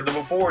never heard them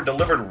before,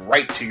 delivered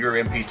right to your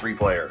MP3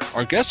 player.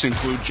 Our guests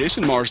include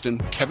Jason Marsden,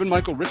 Kevin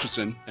Michael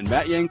Richardson, and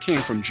Matt Yang King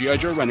from G.I.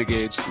 Joe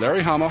Renegades,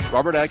 Larry Hama,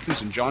 Robert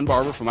Adkins, and John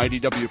Barber from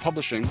IDW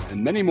Publishing,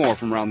 and many more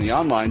from around the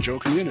online Joe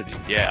community.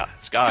 Yeah,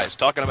 it's guys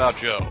talking about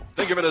Joe.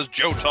 Think of it as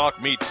Joe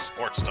Talk meets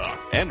Sports Talk.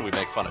 And we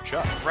make fun of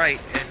Chuck. Right,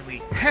 and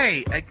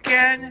hey,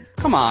 again?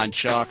 Come on,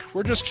 Chuck.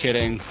 We're just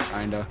kidding,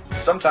 kinda.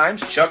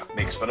 Sometimes Chuck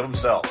makes fun of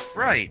himself.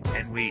 Right,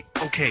 and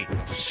okay,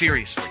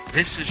 seriously,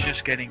 this is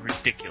just getting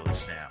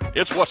ridiculous now.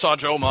 It's What's on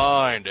Joe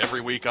Mind,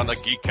 every week on the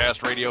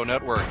Geekcast Radio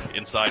Network,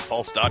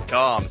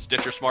 InsidePulse.com,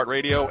 Stitcher Smart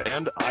Radio,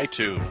 and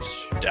iTunes.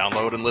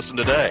 Download and listen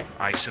today.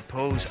 I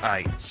suppose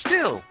I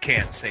still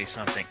can't say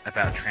something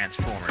about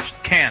Transformers,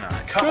 can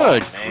I? Come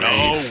Good. on, man.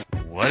 No.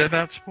 What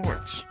about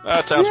sports?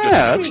 That sounds good.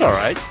 Yeah, that's all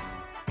right.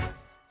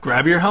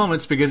 Grab your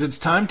helmets because it's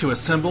time to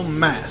assemble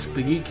Mask.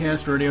 The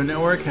Geekcast Radio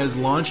Network has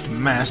launched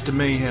Masked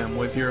Mayhem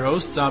with your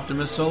hosts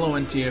Optimus Solo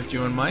and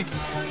TFG and Mike.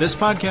 This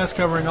podcast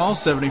covering all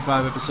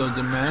 75 episodes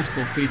of Mask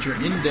will feature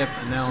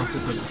in-depth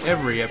analysis of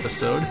every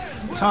episode,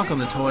 talk on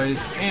the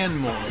toys, and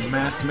more.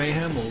 Masked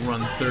Mayhem will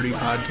run 30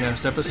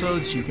 podcast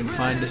episodes. You can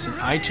find us in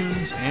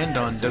iTunes and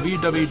on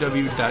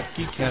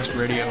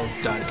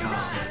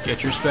www.geekcastradio.com.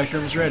 Get your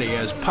spectrums ready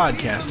as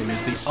podcasting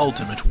is the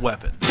ultimate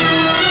weapon.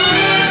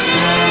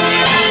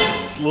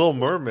 Little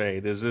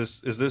Mermaid, is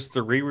this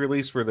the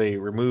re-release where they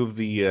remove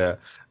the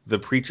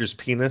preacher's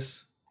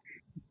penis?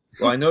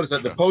 Well, I noticed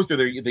that the poster,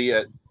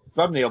 the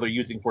thumbnail they're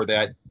using for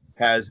that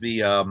has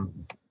the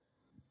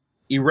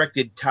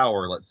erected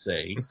tower, let's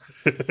say.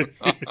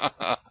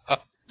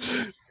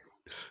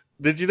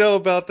 Did you know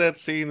about that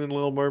scene in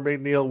Little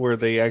Mermaid, Neil, where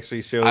they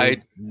actually showed?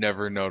 I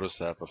never noticed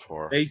that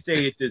before. They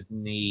say it's his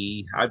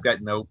knee. I've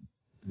got no,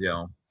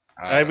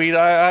 I mean,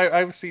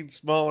 I've seen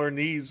smaller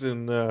knees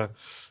in.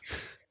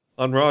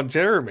 On Ron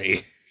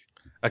Jeremy.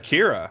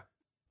 Akira.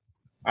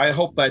 I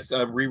hope that's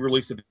a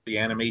re-release of the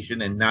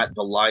animation and not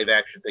the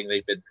live-action thing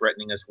they've been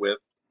threatening us with.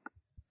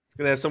 It's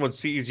going to have so much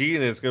CG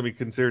in it, it's going to be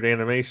considered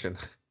animation.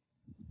 Is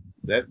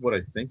that what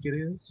I think it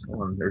is?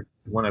 There's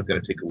one I've got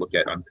to take a look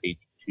at on page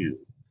 2.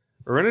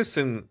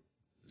 Renison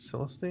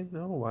Celestine?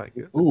 Oh, my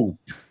God. Ooh,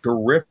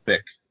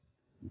 terrific.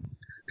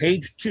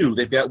 Page 2,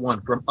 they've got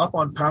one from Up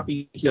on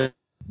Poppy Hill,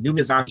 New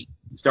Mizaki,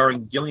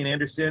 starring Gillian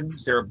Anderson,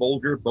 Sarah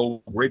Bolger,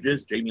 Bo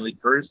Bridges, Jamie Lee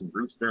Curtis, and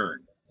Bruce Dern.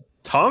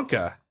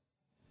 Tonka.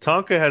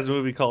 Tonka has a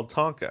movie called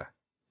Tonka.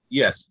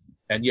 Yes,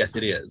 and yes,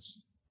 it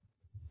is.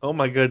 Oh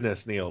my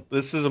goodness, Neil.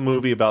 This is a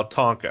movie about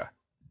Tonka,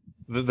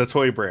 the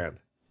toy brand.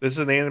 This is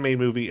an anime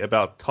movie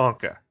about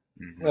Tonka.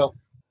 Well,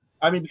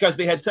 I mean, because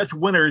they had such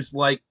winners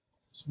like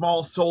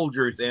Small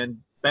Soldiers and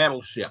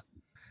Battleship.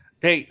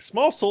 Hey,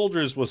 Small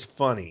Soldiers was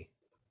funny.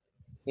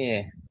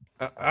 Yeah.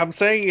 I'm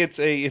saying if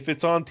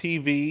it's on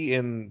TV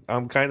and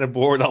I'm kind of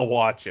bored, I'll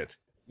watch it.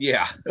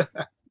 Yeah.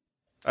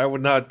 I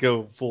would not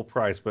go full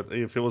price, but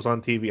if it was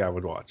on TV, I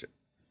would watch it.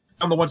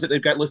 Some of the ones that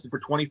they've got listed for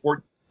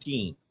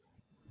 2014.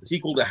 The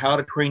sequel to How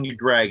to Train Your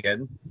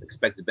Dragon.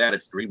 Expected that,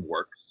 it's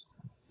DreamWorks.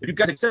 If you've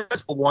got a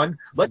successful one,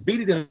 let's beat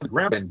it in the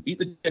ground and beat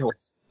the dead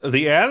horse.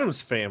 The Addams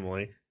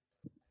Family.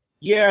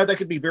 Yeah, that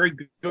could be very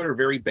good or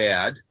very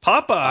bad.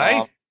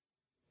 Popeye.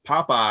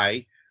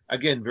 Popeye.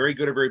 Again, very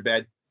good or very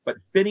bad. But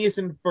Phineas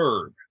and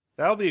Ferb.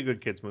 That'll be a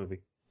good kids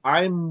movie.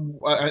 I'm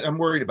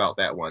worried about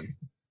that one.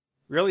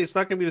 Really? It's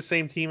not going to be the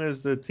same team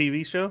as the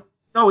TV show?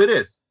 No, it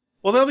is.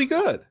 Well, that'll be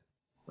good.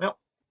 Well,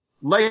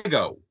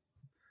 Lego.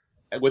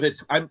 With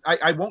its,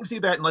 I won't see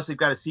that unless they've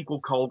got a sequel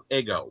called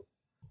Eggo.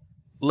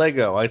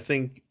 Lego, I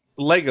think.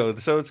 Lego.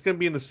 So it's going to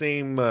be in the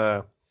same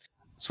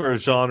sort of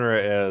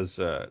genre as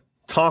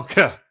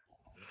Tonka,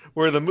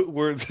 where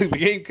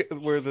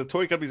the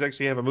toy companies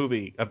actually have a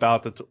movie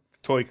about the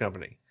toy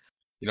company.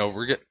 You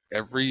know,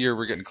 every year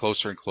we're getting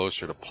closer and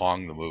closer to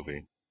Pong the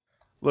movie.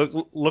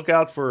 Look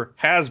out for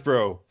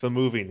Hasbro the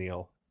movie,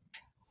 Neil.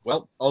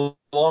 Well,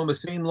 along the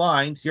same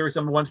lines, here are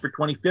some of the ones for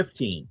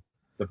 2015.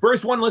 The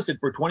first one listed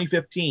for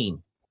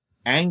 2015,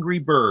 Angry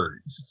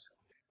Birds.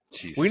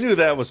 Jesus we knew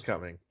that was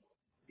coming.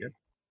 Yep.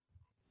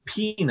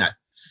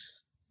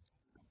 Peanuts.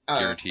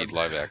 Guaranteed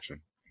live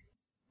action.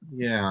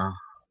 Yeah.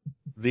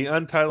 The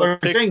Untitled.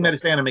 They're saying that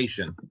it's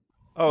animation.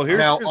 Oh,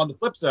 now on the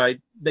flip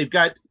side, they've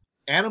got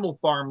Animal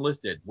Farm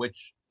listed,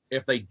 which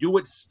if they do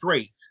it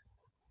straight,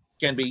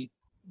 can be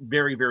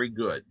very, very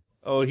good.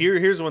 Oh,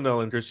 here's one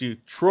that'll interest you.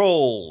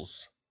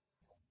 Trolls.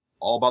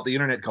 All about the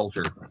internet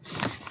culture.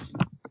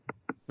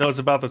 No, it's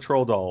about the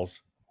troll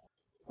dolls.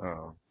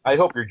 Oh. I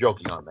hope you're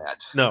joking on that.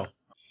 No.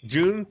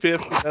 June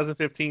 5th,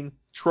 2015,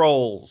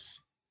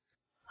 Trolls.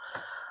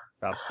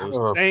 About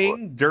those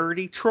dang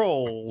dirty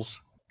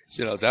trolls.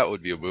 You know, that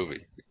would be a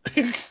movie.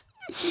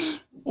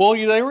 Well,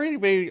 they already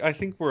made, I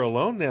think We're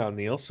Alone now,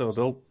 Neil,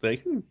 so they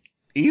can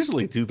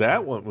easily do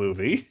that one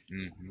movie.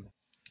 Mm-hmm.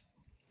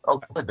 Oh,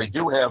 good. They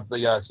do have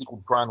the sequel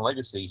to Tron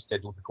Legacy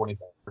scheduled for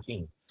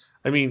 2014.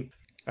 I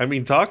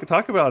mean,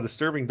 talk about a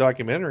disturbing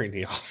documentary,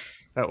 Neil.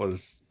 That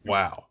was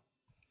wow.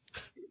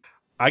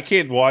 I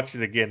can't watch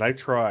it again. I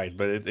tried,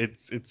 but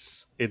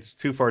it's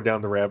too far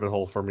down the rabbit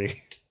hole for me.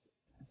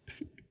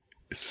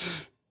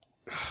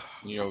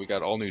 You know, we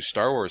got all new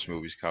Star Wars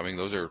movies coming.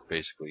 Those are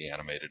basically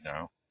animated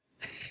now.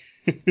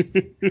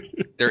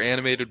 They're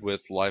animated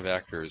with live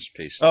actors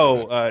pasted.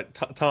 Oh,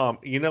 Tom,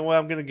 you know what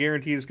I'm going to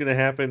guarantee is going to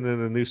happen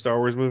in the new Star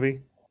Wars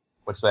movie?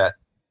 What's that?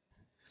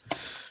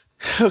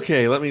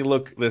 Okay, let me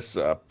look this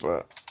up.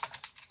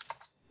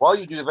 While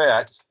you do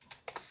that,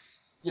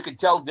 you can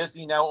tell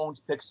Disney now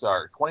owns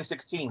Pixar.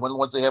 2016, one of the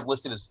ones they have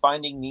listed is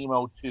Finding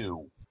Nemo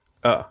 2.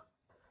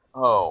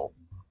 Oh.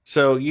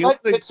 So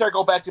let Pixar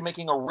go back to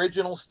making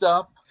original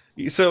stuff?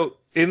 So,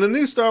 in the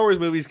new Star Wars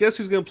movies, guess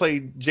who's going to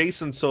play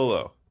Jason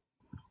Solo?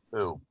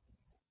 Who?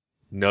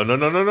 No.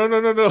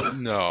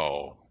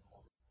 No.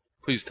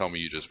 Please tell me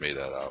you just made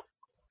that up.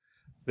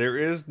 There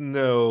is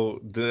no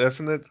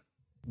definite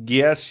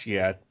guess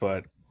yet,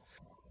 but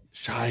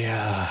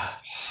Shia.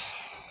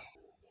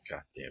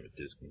 God damn it,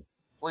 Disney.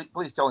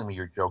 Please tell me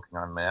you're joking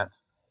on that.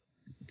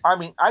 I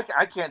mean,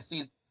 I can't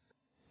see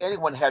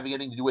anyone having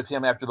anything to do with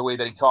him after the way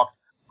that he talked.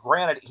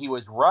 Granted, he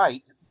was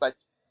right, but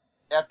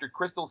after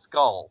Crystal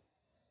Skull,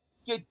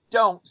 you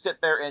don't sit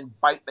there and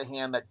bite the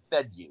hand that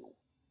fed you.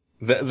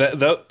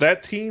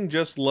 That team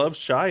just loves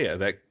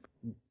Shia.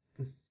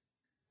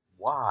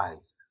 Why?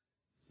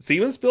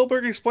 Steven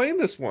Spielberg explained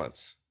this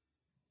once.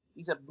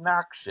 He's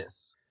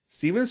obnoxious.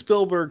 Steven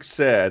Spielberg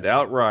said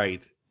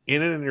outright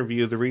in an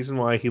interview the reason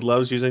why he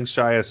loves using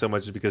Shia so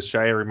much is because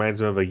Shia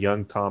reminds him of a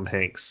young Tom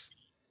Hanks.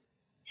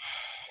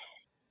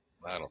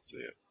 I don't see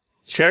it.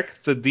 Check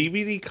the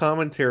DVD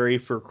commentary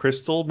for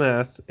Crystal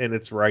Meth, and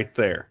it's right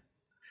there.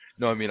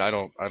 No, I mean I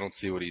don't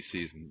see what he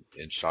sees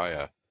in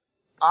Shia.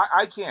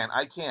 I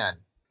can.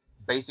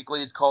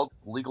 Basically, it's called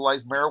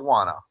legalized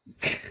marijuana.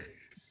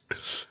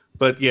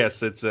 But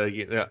yes, it's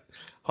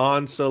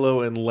Han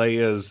Solo and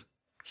Leia's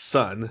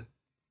son,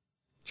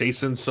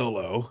 Jason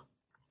Solo.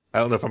 I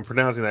don't know if I'm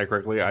pronouncing that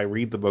correctly. I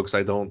read the books.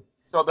 I don't.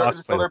 So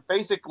they're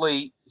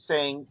basically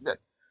saying that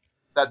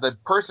the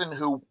person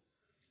who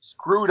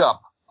screwed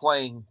up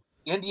playing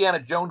Indiana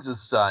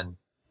Jones's son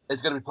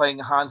is going to be playing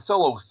Han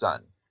Solo's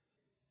son.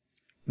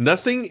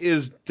 Nothing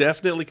is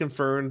definitely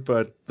confirmed,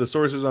 but the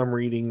sources I'm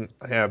reading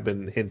have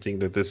been hinting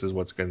that this is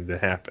what's going to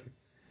happen.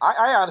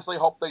 I honestly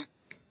hope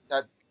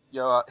that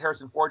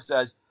Harrison Ford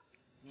says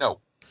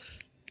no.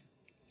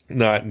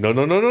 No.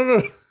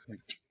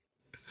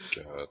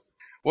 God.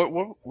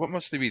 What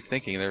must they be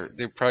thinking?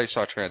 They probably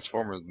saw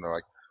Transformers and they're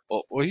like,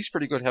 well, he's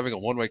pretty good having a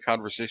one-way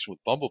conversation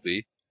with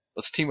Bumblebee.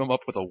 Let's team him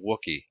up with a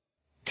Wookiee.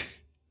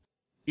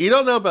 You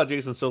don't know about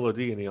Jason Solo,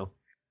 do you, Neil?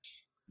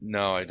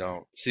 No, I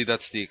don't. See,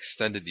 that's the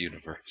extended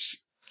universe.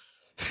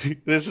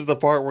 This is the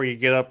part where you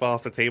get up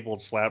off the table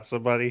and slap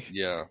somebody.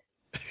 Yeah.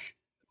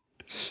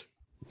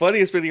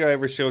 Funniest video I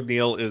ever showed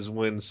Neil is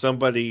when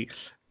somebody,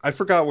 I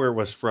forgot where it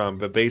was from,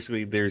 but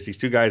basically there's these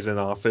two guys in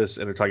office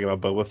and they're talking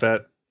about Boba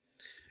Fett.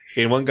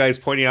 And one guy's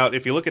pointing out,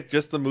 if you look at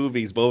just the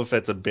movies, Boba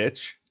Fett's a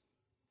bitch.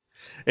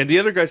 And the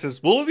other guy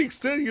says, well, in the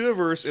extended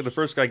universe, and the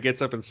first guy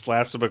gets up and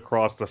slaps him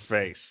across the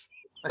face.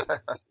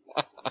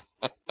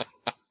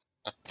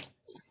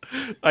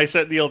 I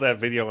sent Neil that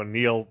video, and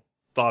Neil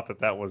thought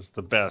that was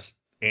the best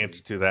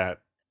answer to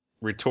that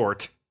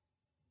retort.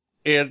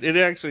 And it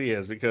actually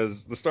is,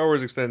 because the Star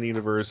Wars Extended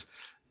Universe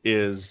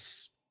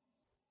is...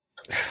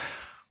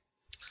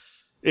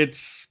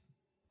 It's...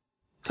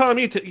 Tom,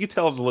 you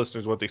tell the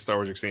listeners what the Star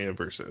Wars Extended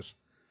Universe is.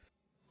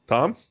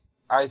 Tom?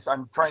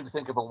 I'm trying to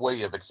think of a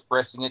way of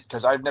expressing it,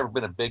 because I've never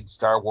been a big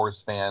Star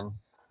Wars fan.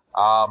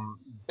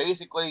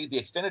 Basically, the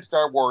extended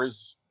Star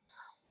Wars,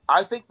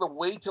 I think the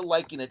way to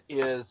liken it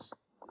is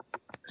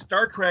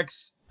Star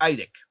Trek's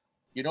IDIC.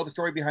 You know the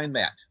story behind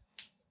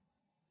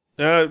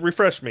that?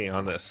 Refresh me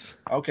on this.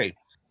 Okay.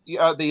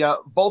 The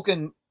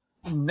Vulcan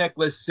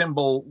necklace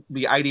symbol,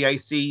 the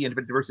IDIC,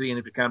 Infinite Diversity and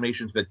Infinite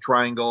Combinations, the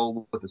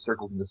triangle with the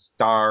circle and the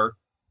star.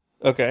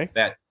 Okay.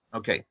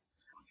 Okay.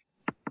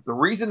 The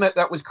reason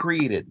that was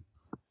created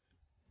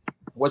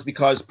was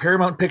because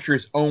Paramount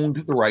Pictures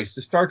owned the rights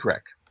to Star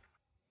Trek,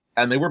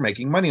 and they were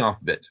making money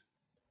off of it.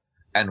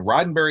 And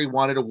Roddenberry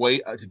wanted a way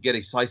to get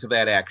a slice of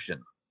that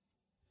action.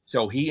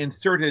 So he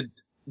inserted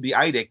the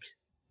IDIC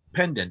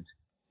pendant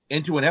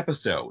into an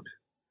episode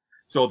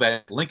so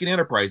that Lincoln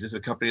Enterprises, a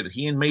company that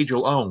he and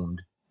Majel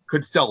owned,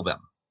 could sell them.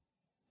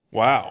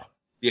 Wow.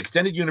 The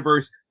extended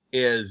universe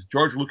is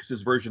George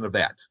Lucas's version of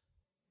that.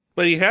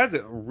 But he had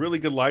really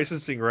good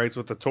licensing rights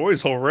with the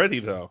toys already,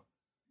 though.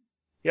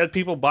 He had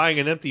people buying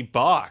an empty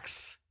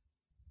box.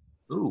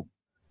 Ooh.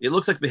 It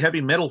looks like the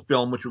Heavy Metal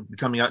film, which will be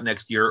coming out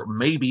next year,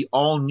 may be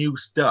all new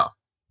stuff.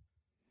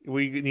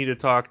 We need to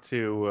talk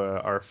to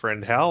our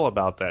friend Hal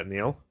about that,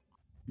 Neil.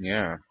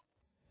 Yeah.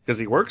 Because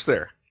he works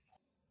there.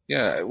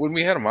 Yeah, when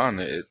we had him on,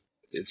 it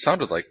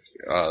sounded like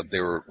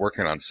they were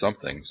working on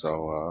something.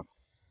 So,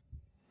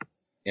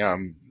 yeah,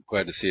 I'm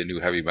glad to see a new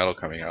Heavy Metal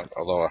coming out.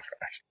 Although I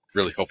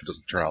really hope it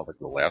doesn't turn out like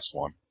the last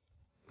one.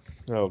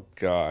 Oh,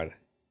 God.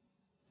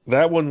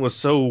 That one was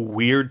so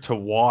weird to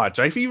watch.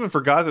 I even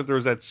forgot that there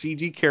was that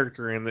CG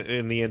character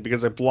in the end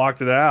because I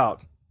blocked it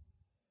out.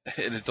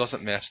 And it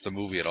doesn't match the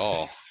movie at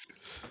all.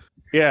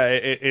 Yeah,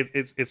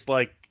 it's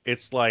like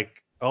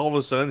all of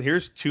a sudden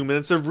here's 2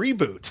 minutes of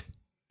reboot.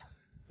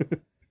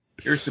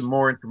 Here's some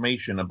more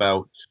information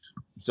about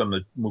some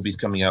of the movies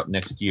coming out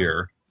next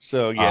year.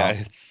 So yeah,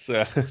 that's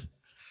the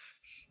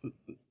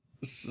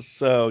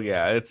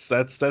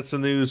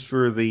news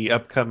for the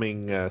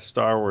upcoming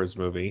Star Wars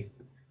movie.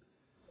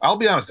 I'll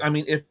be honest. I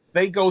mean, if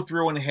they go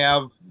through and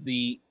have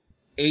the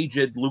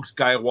aged Luke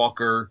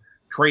Skywalker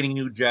training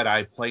new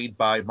Jedi played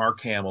by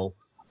Mark Hamill,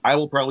 I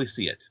will probably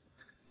see it.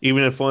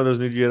 Even if one of those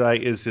new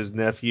Jedi is his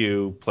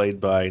nephew, played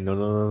by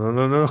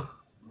no.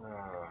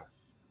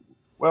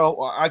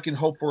 Well, I can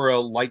hope for a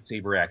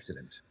lightsaber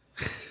accident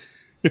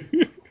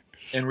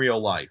in real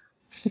life.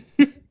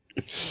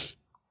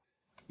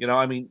 You know,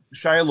 I mean,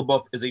 Shia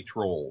LaBeouf is a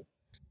troll.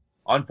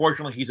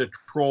 Unfortunately, he's a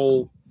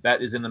troll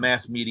that is in the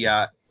mass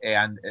media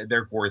and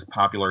therefore is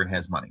popular and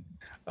has money.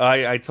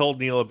 I told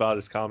Neil about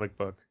his comic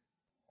book.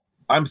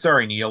 I'm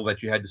sorry, Neil,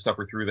 that you had to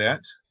suffer through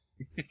that.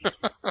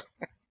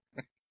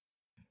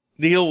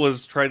 Neil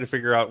was trying to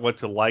figure out what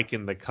to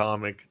liken the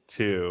comic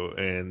to,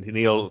 and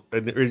Neil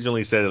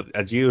originally said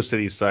a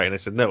GeoCities site, and I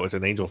said, no, it's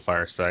an Angel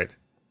Fire site.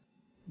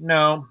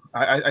 No,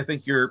 I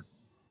think the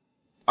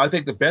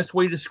best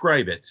way to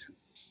describe it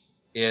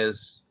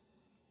is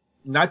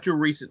not too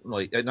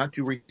recently,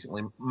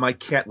 my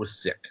cat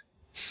was sick.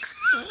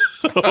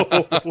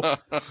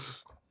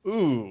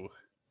 Ooh.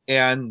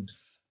 And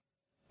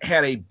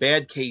had a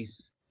bad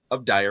case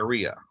of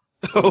diarrhea.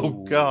 Oh,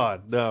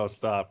 God. No,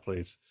 stop,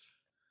 please.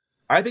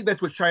 I think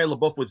that's what Shia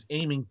LaBeouf was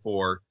aiming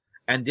for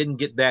and didn't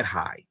get that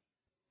high.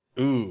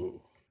 Ooh.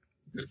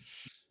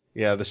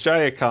 Yeah, the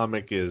Shia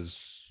comic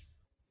is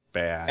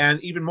bad.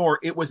 And even more,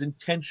 it was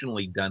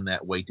intentionally done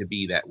that way to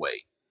be that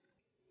way.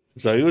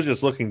 So he was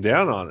just looking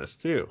down on us,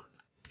 too.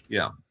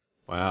 Yeah.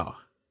 Wow.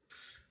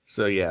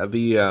 So, yeah,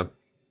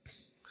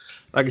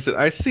 like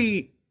I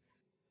said,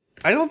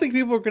 I don't think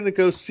people are going to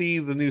go see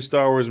the new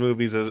Star Wars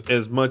movies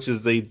as much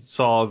as they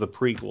saw the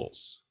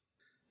prequels.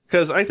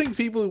 Because I think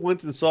people who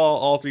went and saw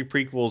all three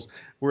prequels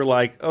were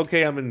like,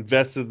 okay, I'm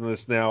invested in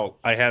this now.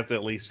 I have to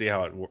at least see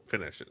how it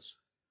finishes.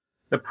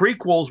 The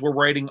prequels were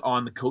riding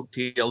on the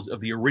coattails of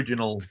the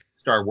original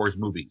Star Wars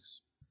movies.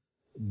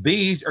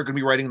 These are going to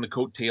be riding on the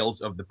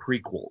coattails of the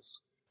prequels.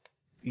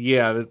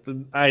 Yeah,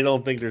 I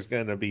don't think there's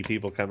going to be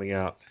people coming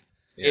out.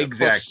 Yeah,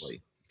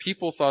 exactly.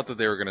 People thought that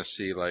they were going to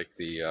see like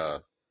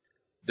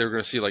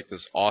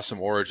this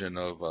awesome origin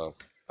of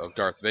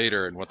Darth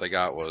Vader, and what they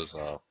got was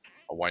a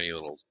whiny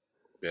little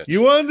bitch.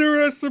 You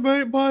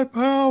underestimate my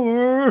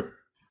power.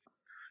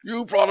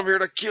 You brought him here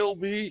to kill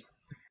me.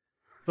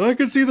 I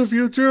can see the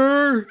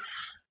future.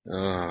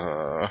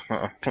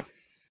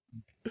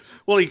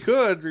 Well, he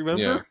could,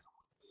 remember?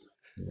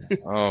 Yeah.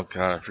 Oh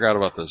god, I forgot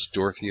about this.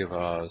 Dorothy of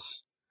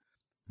Oz.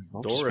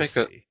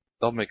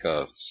 They'll make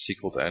a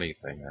sequel to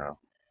anything now.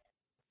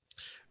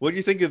 What do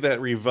you think of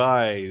that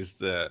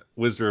revised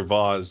Wizard of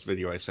Oz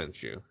video I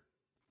sent you?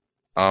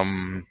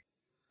 No,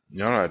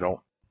 I don't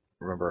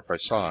remember if I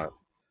saw it.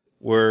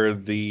 Where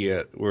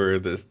the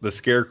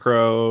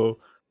Scarecrow,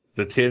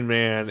 the Tin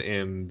Man,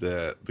 and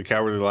the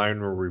Cowardly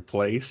Lion were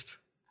replaced.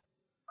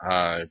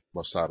 I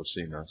must not have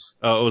seen this.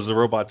 Oh, it was the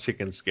Robot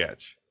Chicken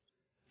sketch.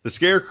 The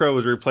Scarecrow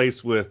was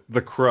replaced with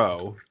the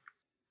Crow.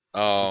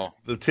 Oh.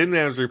 The Tin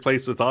Man was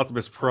replaced with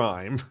Optimus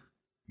Prime.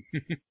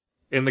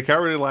 And the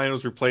Cowardly Lion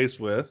was replaced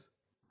with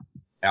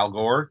Al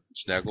Gore,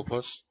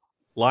 Snagglepuss,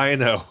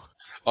 Lion-O.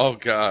 Oh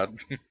God.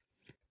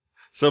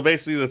 So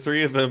basically, the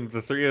three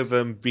of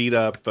them beat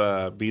up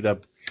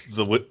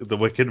the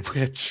Wicked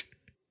Witch,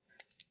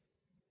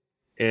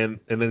 and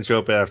then show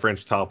up at a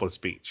French topless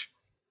beach.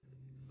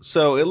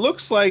 So it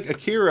looks like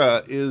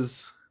Akira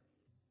is.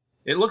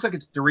 It looks like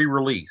it's a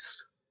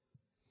re-release.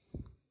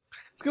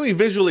 It's going to be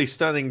visually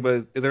stunning,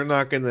 but they're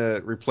not going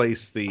to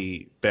replace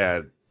the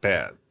bad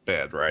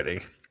writing.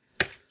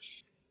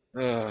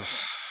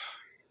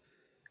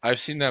 I've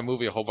seen that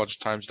movie a whole bunch of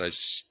times, and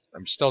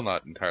I'm still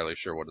not entirely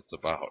sure what it's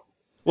about.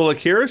 Well,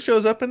 Akira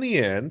shows up in the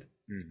end.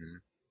 Mm-hmm.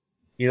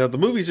 You know, the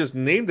movie's just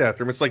named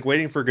after him. It's like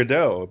Waiting for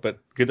Godot, but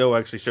Godot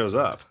actually shows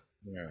up.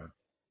 Yeah.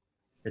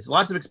 It's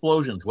lots of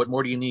explosions. What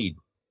more do you need?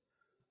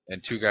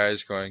 And two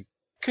guys going,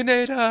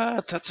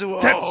 Kaneda, Tetsuo!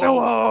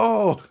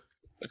 Tetsuo!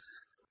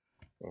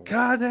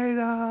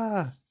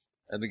 Kaneda!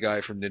 And the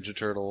guy from Ninja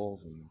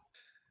Turtles.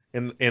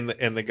 And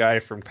the guy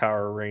from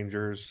Power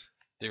Rangers.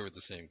 They were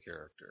the same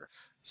character.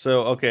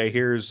 So, okay,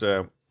 here's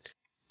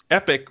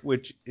Epic,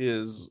 which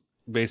is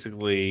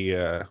basically,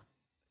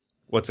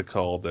 what's it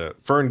called?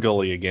 Fern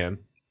Gully again.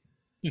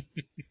 Yeah,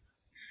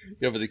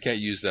 but they can't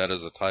use that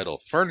as a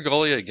title. Fern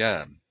Gully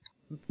again.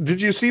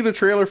 Did you see the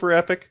trailer for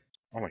Epic?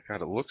 Oh my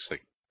god, it looks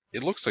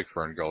like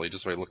Fern Gully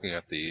just by looking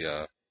at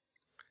the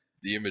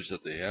image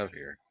that they have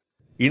here.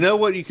 You know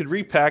what? You could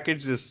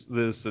repackage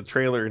this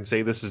trailer and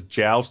say this is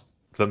Joust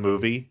the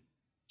movie.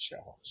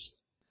 Joust.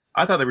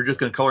 I thought they were just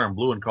going to color him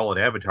blue and call it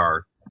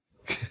Avatar.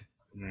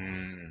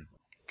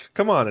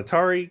 Come on,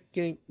 Atari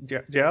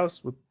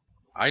Joust.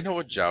 I know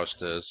what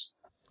Joust is.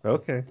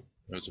 Okay. It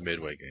was a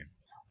Midway game.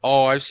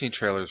 Oh, I've seen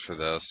trailers for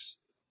this.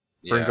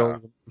 Fern Gully.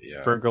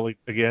 Yeah. Fern Gully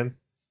again.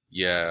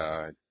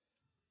 Yeah.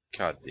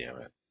 God damn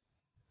it.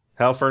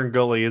 How Fern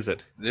Gully is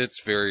it? It's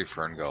very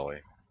Fern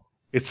Gully.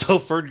 It's so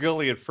Fern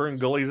Gully it Fern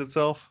Gullies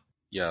itself?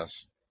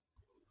 Yes.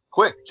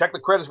 Quick, check the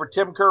credits for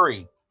Tim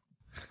Curry.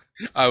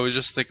 I was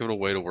just thinking of a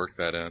way to work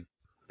that in.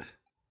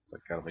 So I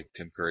gotta make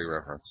Tim Curry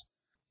reference.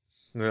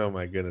 Oh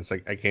my goodness,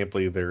 I can't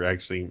believe they're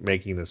actually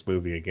making this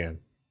movie again.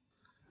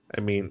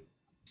 I mean...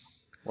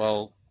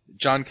 Well,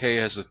 John Kay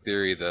has a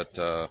theory that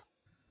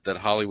that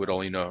Hollywood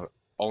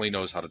only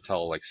knows how to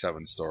tell like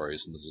 7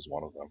 stories, and this is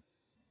one of them.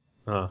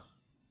 Huh.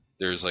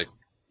 There's like,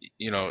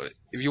 you know,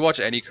 if you watch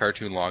any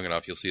cartoon long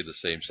enough, you'll see the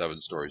same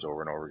 7 stories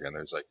over and over again.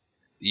 There's like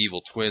the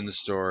evil twin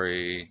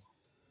story,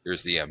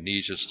 there's the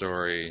amnesia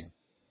story,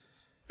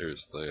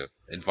 there's the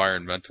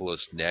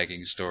environmentalist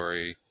nagging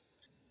story.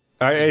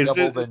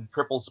 Double and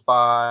triple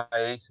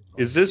spy.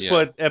 Is this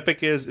what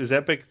Epic is? Is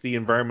Epic the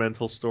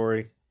environmental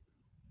story?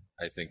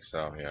 I think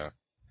so, yeah.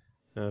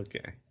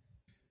 Okay.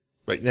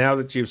 But now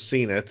that you've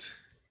seen it,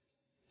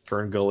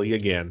 Fern Gully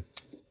again.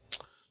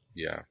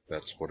 Yeah,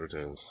 that's what it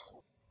is.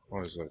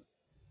 Oh, there's a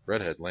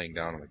redhead laying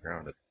down on the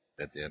ground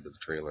at the end of the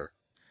trailer.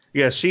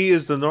 Yes, she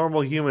is the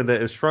normal human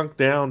that is shrunk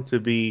down to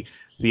be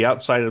the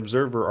outside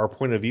observer, our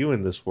point of view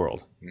in this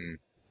world.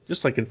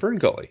 Just like in Fern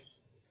Gully.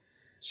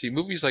 See,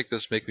 movies like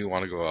this make me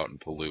want to go out and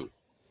pollute.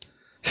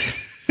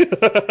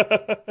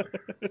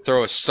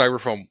 Throw a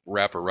styrofoam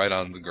wrapper right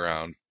on the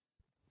ground.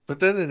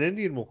 But then an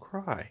Indian will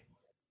cry.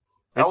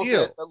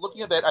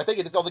 Looking at that, I think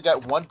it's only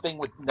got one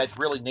thing that's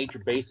really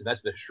nature-based, and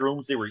that's the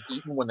shrooms they were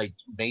eating when they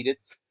made it.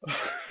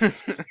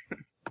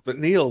 But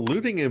Neil,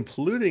 looting and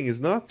polluting is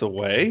not the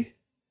way.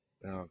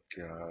 Oh,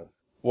 God.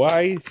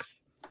 Why?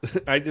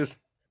 I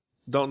just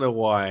don't know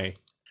why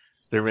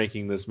they're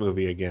making this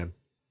movie again.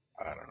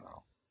 I don't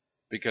know.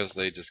 Because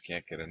they just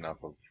can't get enough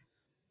of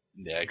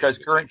negative. Because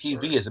current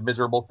TV is a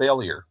miserable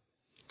failure.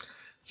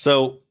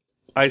 So,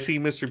 I see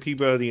Mr.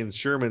 Peabody and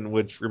Sherman,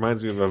 which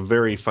reminds me of a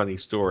very funny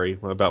story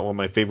about one of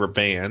my favorite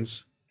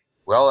bands.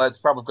 Well, that's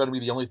probably going to be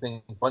the only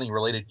thing funny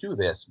related to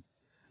this.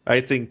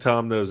 I think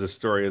Tom knows this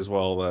story as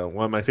well.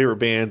 One of my favorite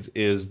bands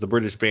is the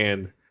British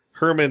band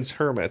Herman's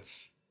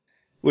Hermits,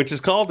 which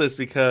is called this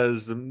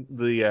because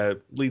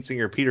the lead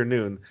singer Peter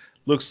Noone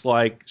looks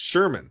like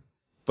Sherman,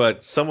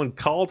 but someone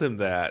called him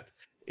that,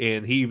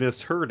 and he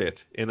misheard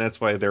it, and that's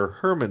why they're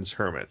Herman's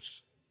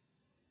Hermits.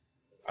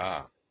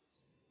 Ah.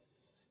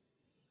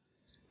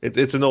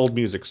 It's an old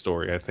music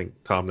story. I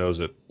think Tom knows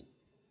it.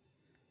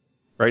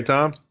 Right,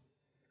 Tom?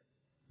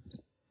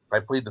 I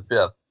plead the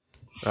fifth.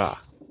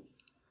 Ah.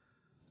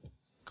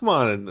 Come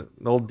on, an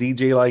old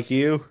DJ like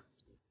you.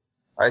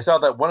 I saw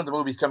that one of the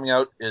movies coming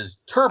out is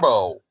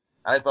Turbo.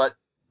 And I thought,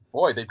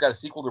 Boy, they've got a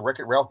sequel to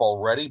Wreck-It Ralph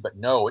already, but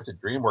no, it's a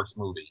DreamWorks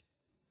movie.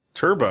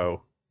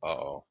 Turbo.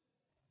 Uh-oh.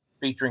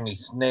 Featuring a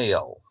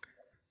snail.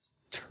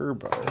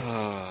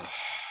 Turbo.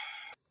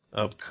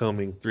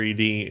 Upcoming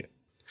 3D.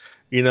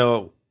 You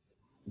know,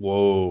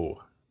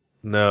 whoa.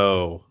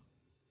 No.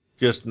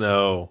 Just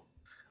no.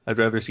 I'd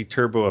rather see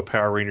Turbo, a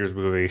Power Rangers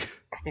movie.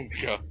 Oh,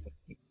 God.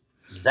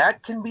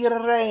 That can be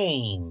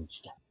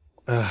arranged.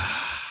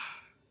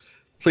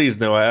 Please,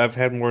 no. I've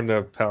had more than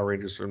enough Power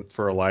Rangers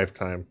for a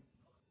lifetime.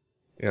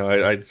 You know,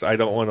 I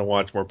don't want to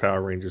watch more Power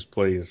Rangers,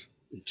 please.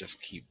 They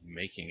just keep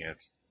making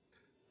it.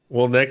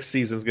 Well, next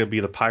season's going to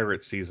be the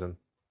pirate season.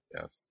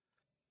 Yes.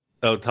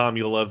 Oh, Tom,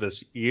 you'll love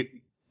this.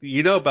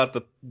 You know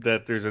about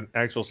that there's an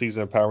actual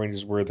season of Power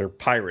Rangers where they're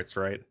pirates,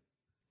 right?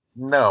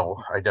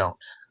 No, I don't.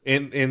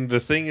 And the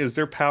thing is,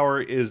 their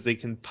power is they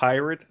can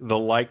pirate the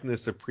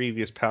likeness of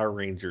previous Power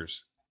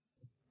Rangers.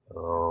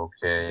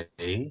 Okay.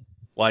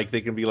 Like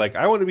they can be like,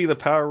 I want to be the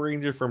Power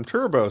Ranger from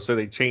Turbo, so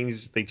they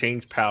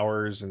change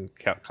powers and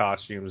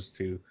costumes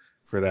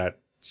for that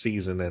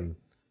season, and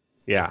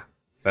yeah,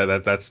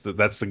 that's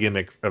the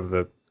gimmick of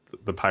the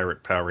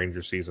pirate Power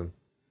Ranger season.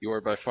 You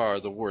are by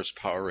far the worst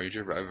Power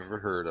Ranger I've ever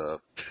heard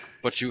of,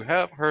 but you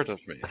have heard of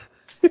me.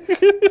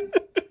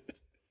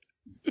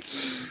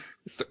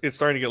 It's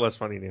starting to get less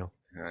funny, Neil.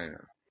 I know.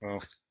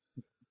 Well,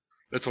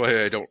 that's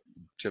why I don't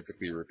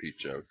typically repeat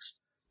jokes.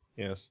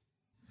 Yes.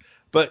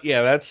 But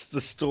yeah, that's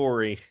the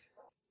story.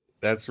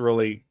 That's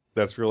really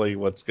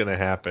what's going to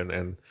happen.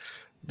 And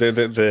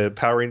the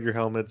Power Ranger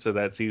helmets of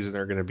that season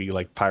are going to be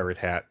like pirate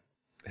hat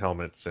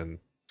helmets, and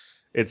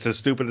it's as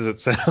stupid as it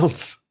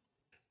sounds.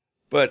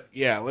 But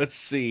yeah, let's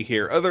see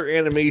here. Other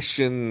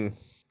animation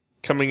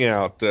coming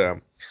out.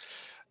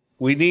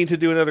 We need to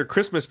do another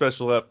Christmas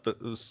special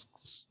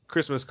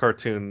Christmas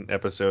cartoon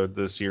episode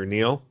this year,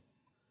 Neil.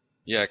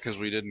 Yeah, because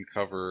we didn't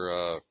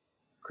cover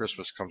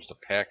Christmas Comes to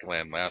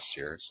Pac-Land last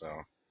year, so.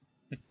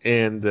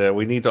 And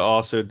we need to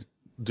also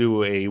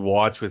do a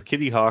watch with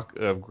Kitty Hawk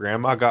of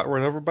Grandma Got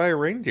Run Over by a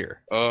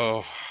Reindeer.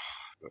 Oh.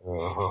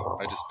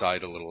 I just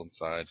died a little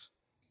inside.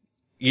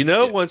 You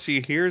know, once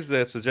she hears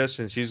that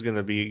suggestion, she's going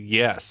to be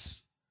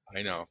yes.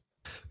 I know.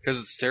 Because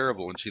it's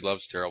terrible, and she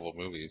loves terrible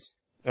movies.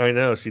 I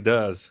know, she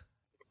does.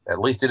 At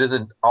least it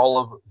isn't all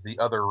of the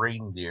other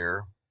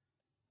reindeer.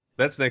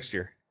 That's next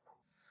year.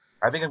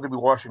 I think I'm going to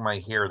be washing my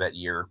hair that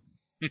year.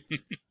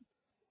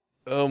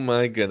 Oh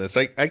my goodness.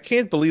 I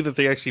can't believe that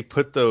they actually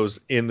put those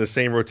in the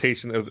same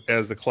rotation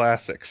as the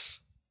classics.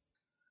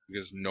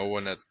 Because no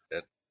one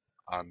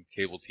on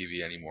cable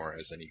TV anymore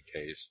has any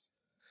taste.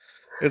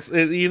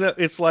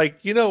 It's like,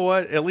 you know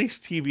what? At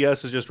least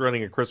TBS is just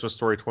running A Christmas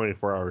Story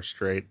 24 hours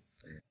straight.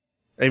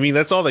 I mean,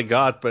 that's all they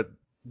got, but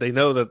they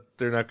know that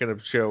they're not going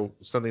to show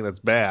something that's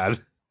bad.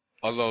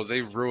 Although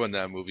they've ruined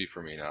that movie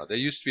for me now. They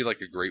used to be like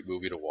a great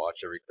movie to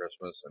watch every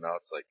Christmas, and now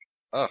it's like,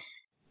 ugh.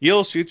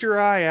 You'll shoot your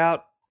eye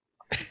out.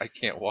 I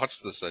can't watch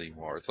this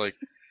anymore. It's like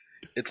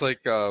It's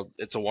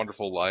a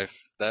Wonderful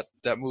Life. That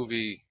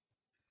movie.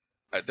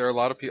 There are a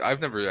lot of people.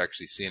 I've never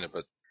actually seen it,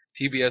 but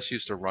TBS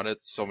used to run it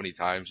so many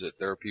times that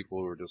there are people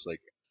who are just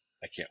like,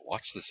 I can't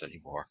watch this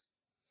anymore.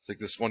 It's like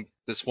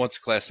this once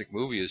classic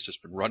movie has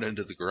just been run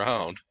into the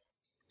ground.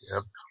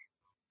 Yep.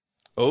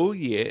 Oh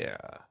yeah.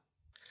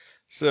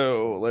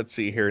 So let's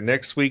see here.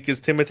 Next week is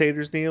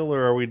Timitators, Neil,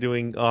 or are we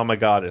doing Oh My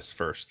Goddess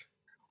first?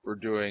 We're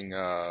doing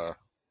Oh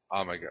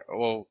My God.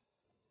 Well,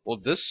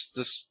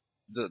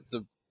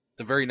 the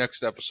very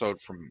next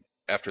episode from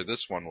after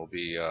this one will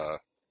be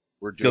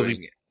we're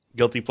doing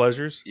Guilty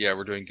Pleasures? Yeah,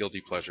 we're doing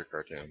Guilty Pleasure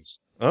cartoons.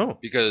 Oh.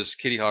 Because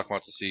Kitty Hawk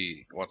wants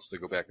to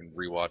go back and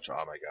rewatch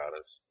Oh My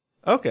Goddess.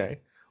 Okay.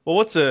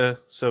 Well,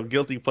 so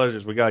Guilty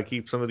Pleasures, we gotta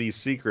keep some of these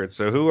secrets.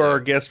 So who are our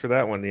guests for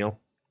that one, Neil?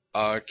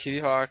 Kitty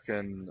Hawk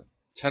and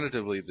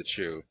tentatively the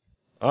Chew.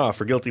 Ah,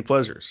 for Guilty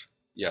Pleasures.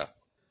 Yeah.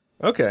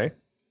 Okay,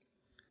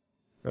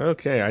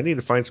 I need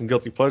to find some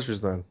Guilty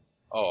Pleasures then.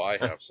 Oh, I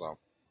have some.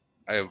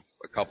 I have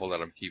a couple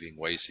that I'm keeping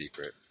way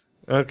secret.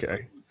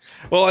 Okay.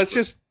 Well, it's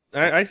just,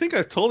 I think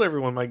I've told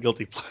everyone my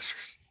Guilty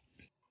Pleasures.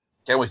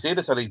 Can we say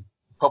this on the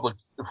public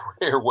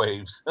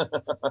airwaves?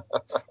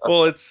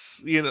 Well,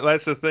 it's,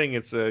 that's the thing.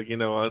 It's,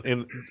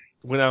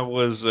 when I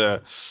was,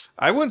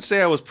 I wouldn't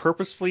say I was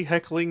purposefully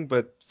heckling,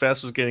 but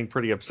Fess was getting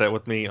pretty upset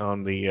with me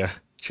on the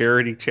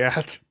charity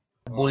chat.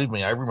 Believe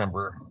me, I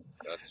remember.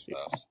 That's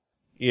Fess.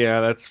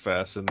 Yeah, that's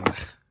Fess. And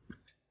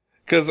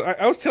because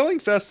I was telling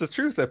Fess the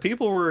truth, that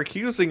people were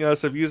accusing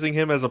us of using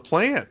him as a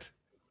plant.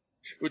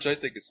 Which I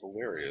think is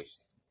hilarious.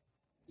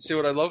 See,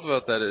 what I love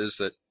about that is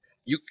that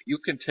you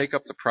can take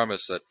up the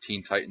premise that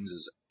Teen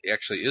Titans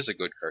actually is a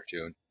good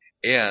cartoon,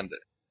 and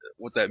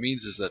what that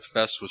means is that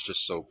Fess was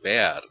just so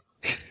bad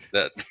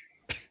that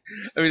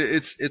I mean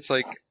it's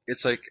like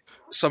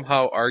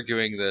somehow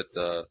arguing that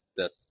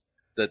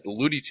the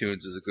Looney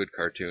Tunes is a good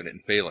cartoon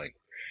and failing.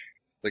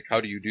 Like,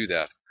 how do you do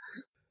that?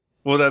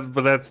 Well,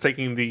 but that's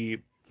taking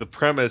the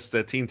premise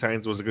that Teen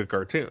Titans was a good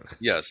cartoon.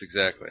 Yes,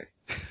 exactly.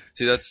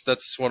 See,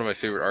 that's one of my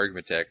favorite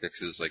argument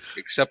tactics, is like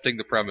accepting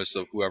the premise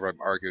of whoever I'm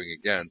arguing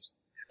against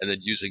and then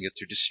using it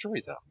to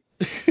destroy them.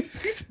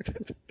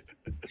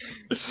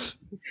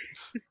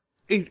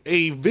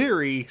 a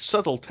very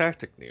subtle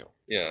tactic, Neil.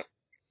 Yeah.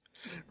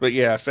 But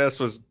yeah, Fess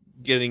was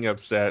getting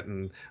upset,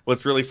 and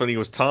what's really funny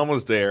was Tom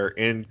was there,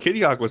 and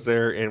Kitty Hawk was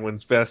there, and when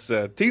Fess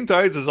said, Teen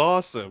Titans is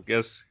awesome,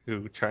 guess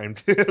who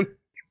chimed in?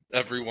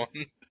 Everyone.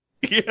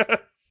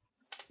 Yes.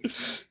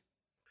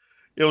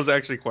 It was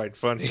actually quite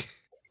funny.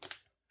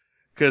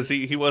 Because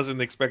he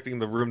wasn't expecting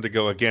the room to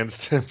go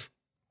against him.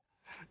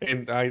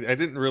 And I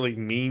didn't really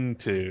mean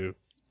to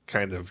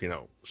kind of,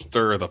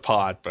 stir the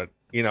pot, but,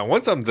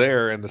 once I'm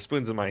there and the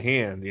spoon's in my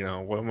hand,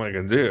 what am I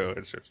going to do?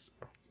 It's just...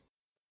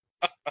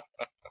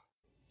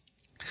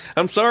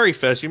 I'm sorry,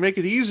 Fess, you make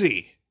it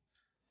easy.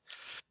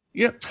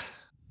 Yep.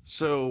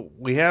 So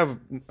we have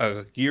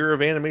a year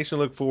of animation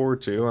to look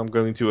forward to. I'm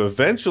going to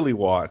eventually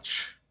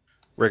watch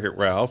Wreck-It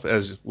Ralph,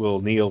 as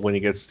will Neil when he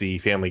gets the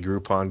family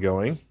Groupon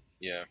going.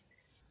 Yeah.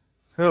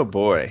 Oh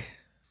boy.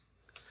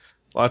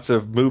 Lots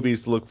of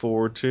movies to look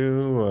forward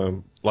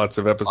to. Lots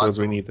of episodes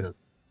we need to...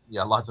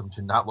 Yeah, lots of them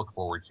to not look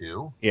forward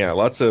to. Yeah,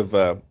 lots of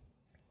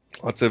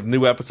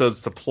new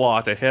episodes to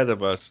plot ahead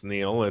of us,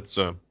 Neil. It's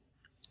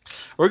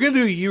we're gonna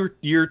do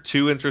year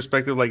 2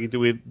 introspective like we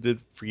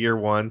did for year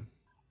 1.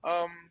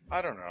 I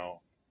don't know.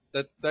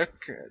 That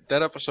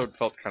episode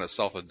felt kind of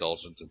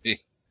self-indulgent to me.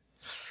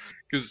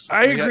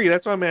 I agree.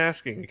 That's why I'm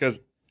asking, because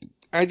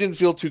I didn't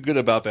feel too good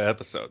about that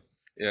episode.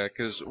 Yeah,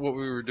 because what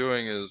we were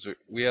doing is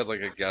we had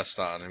like a guest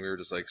on, and we were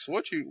just like, "So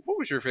what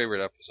was your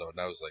favorite episode?" And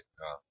I was like,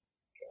 "Oh,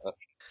 God."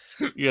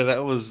 Yeah,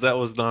 that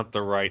was not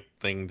the right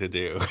thing to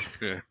do.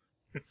 Yeah.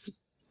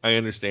 I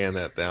understand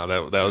that now.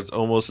 That was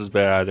almost as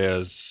bad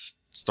as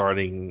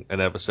starting an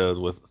episode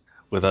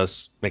with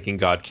us making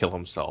God kill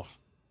himself.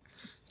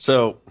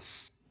 So,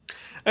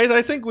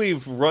 I think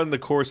we've run the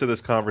course of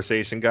this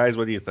conversation, guys.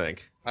 What do you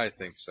think? I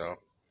think so.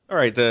 All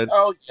right,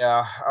 Oh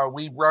yeah,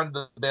 we run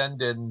the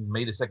bend and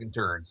made a second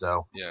turn.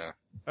 So yeah.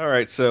 All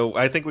right, so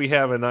I think we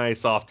have a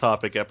nice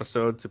off-topic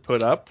episode to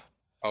put up.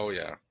 Oh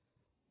yeah.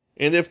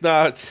 And if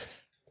not,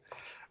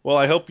 well,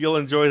 I hope you'll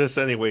enjoy this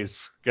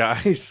anyways,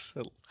 guys.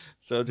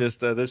 So just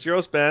this your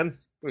host, Ben.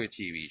 We're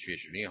TV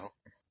Treasure Neil.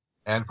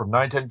 And from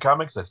 910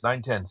 Comics, that's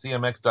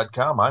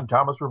 910cmx.com. I'm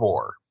Thomas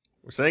Revore.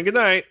 We're saying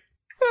goodnight.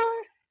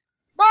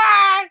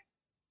 Bye.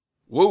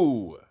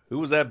 Whoa, who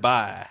was that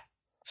by?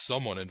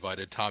 Someone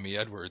invited Tommy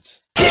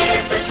Edwards.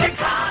 Kids in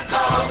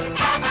Chicago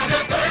having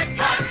a good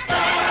time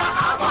there.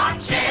 I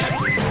watch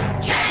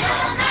it.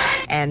 Channel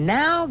 9. And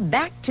now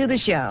back to the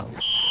show.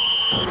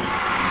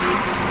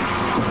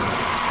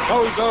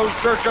 Bozo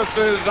Circus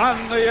is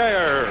on the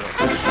air.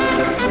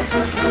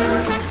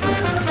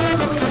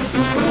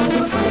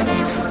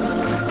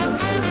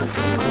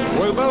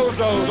 With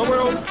Bozo, the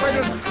world's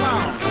greatest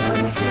clown.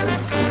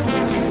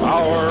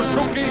 Our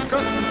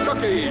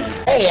Cookie.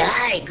 Hey,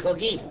 hi,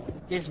 Cookie.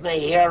 Does my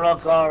hair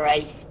look all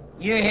right?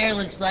 Your hair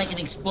looks like an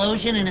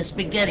explosion in a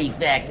spaghetti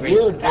factory.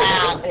 You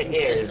pal.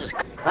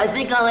 I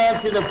think I'll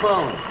answer the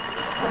phone.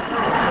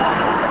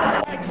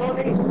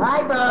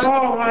 Hi, Bob.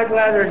 Oh, my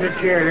glad there's a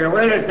chair here.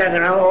 Wait a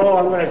second.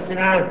 Listen.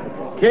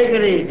 Take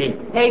it easy.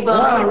 Hey,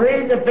 Bob.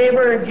 Read the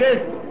paper and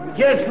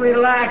just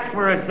relax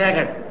for a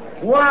second.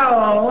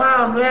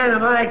 Wow, man,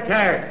 am I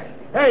tired.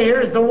 Hey,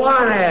 here's the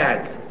one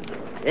ad.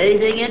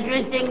 Anything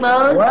interesting,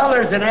 Bob? Well,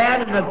 there's an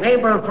ad in the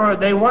paper for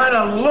they want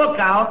a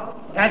lookout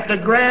at the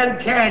Grand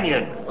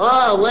Canyon.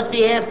 Oh, what's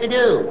he have to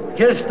do?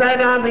 Just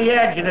stand on the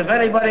edge, and if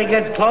anybody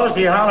gets close,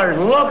 he hollers,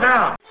 "Look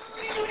out!"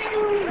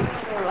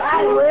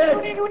 What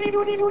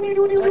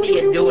are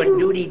you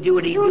doing,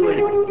 doody?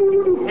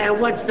 And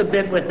what's the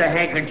bit with the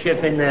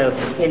handkerchief in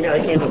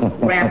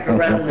wrapped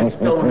around the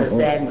stone of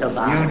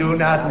Zanzibar? You do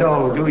not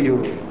know, do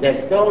you?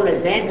 The stone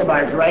of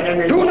Zanzibar is right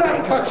underneath. Do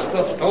not touch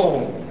the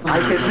stone. I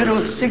get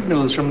little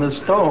signals from the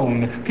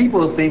stone.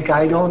 People think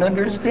I don't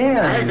understand.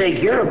 I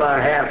think you're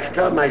about half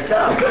stunned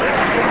myself.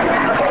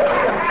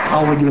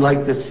 How would you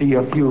like to see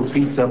a few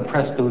feats of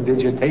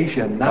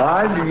prestidigitation?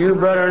 You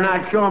better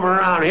not show them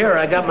around here.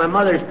 I got my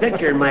mother's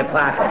picture in my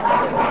pocket.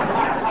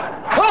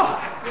 Oh,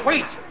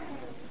 wait!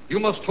 You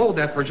must hold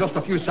that for just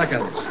a few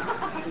seconds.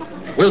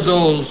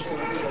 Wizzo's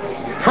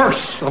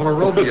Curse of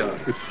Arabia.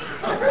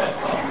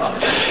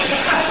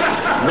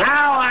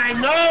 Now I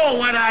know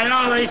what I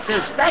always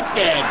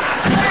suspected.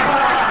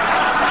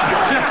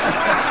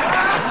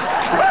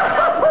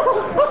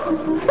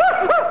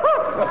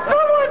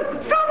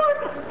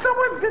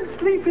 Someone's been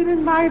sleeping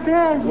in my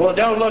bed. Well,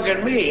 don't look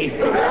at me.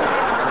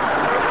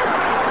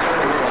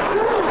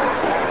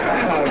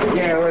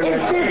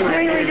 Is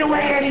really the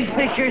way any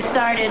picture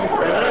started?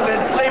 They've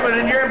been sleeping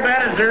in your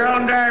bed as their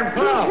own darn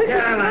fault.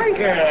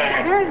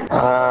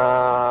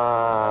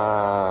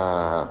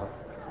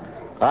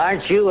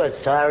 Aren't you a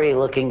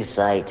sorry-looking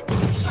sight?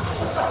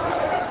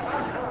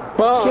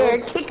 Well, sure,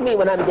 kick me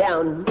when I'm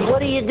down.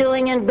 What are you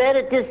doing in bed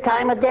at this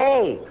time of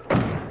day?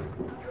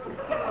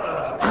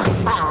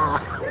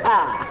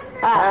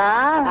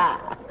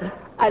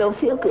 I don't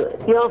feel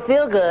good. You don't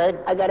feel good?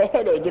 I got a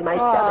headache in my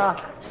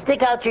stomach.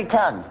 Stick out your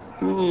tongue.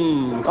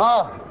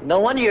 Oh,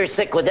 no wonder you're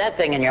sick with that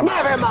thing in your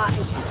mouth. Never mind.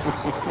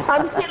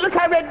 Look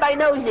how red my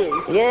nose is.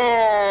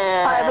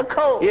 Yeah. I have a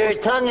cold. Your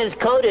tongue is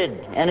coated,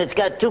 and it's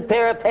got 2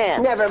 pair of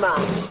pants. Never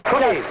mind.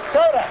 Cookie,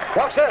 Soda.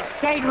 watch this.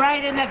 Stayed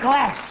right in the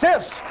glass.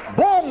 Sis,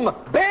 boom,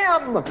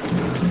 bam.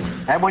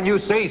 And when you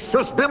say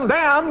sis, bim,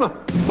 bam,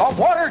 the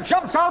water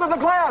jumps out of the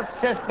glass.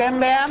 Sis, bim,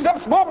 bam.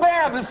 Sis, boom,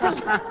 bam.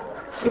 Sis,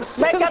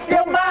 Make up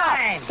your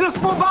mind. sis,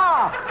 boom,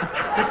 ba.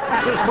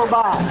 Sis, boom,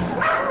 ba.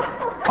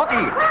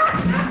 Cookie,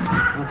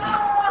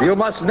 you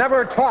must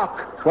never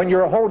talk when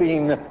you're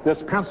holding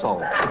this pencil.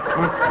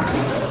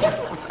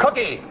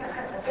 Cookie.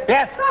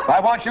 Yes. I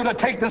want you to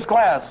take this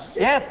glass.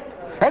 Yes.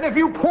 And if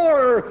you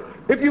pour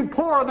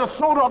the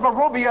soda of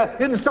Arabia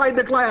inside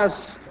the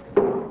glass,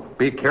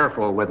 be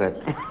careful with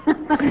it.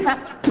 because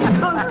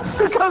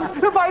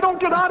if I don't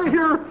get out of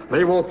here,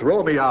 they will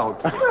throw me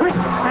out.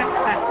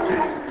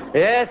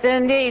 Yes,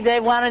 indeed. They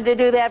wanted to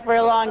do that for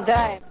a long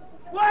time.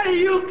 What are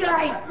you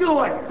guys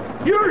doing?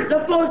 You're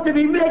supposed to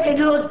be making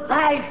those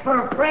pies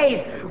for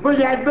praise for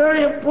that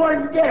very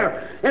important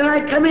dinner. And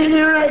I come in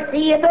here and I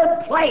see you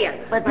not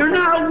playing. You're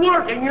not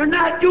working. You're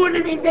not doing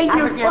anything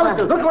you're supposed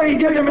to. Look what he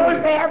did to me. You're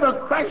supposed to have a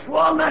crushed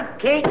walnut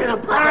cake and a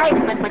pie.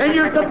 And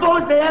you're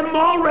supposed to have them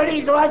all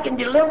ready so I can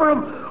deliver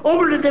them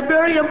over to the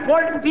very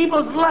important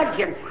people's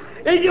luncheon.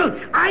 And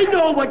I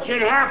know what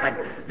should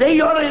happen. They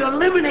ought to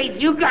eliminate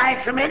you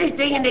guys from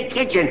anything in the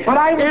kitchen. But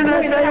I and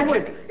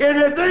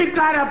if they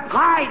got a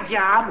pie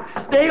job,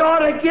 they ought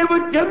to give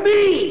it to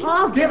me.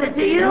 I'll give it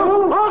to you.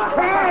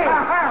 Okay.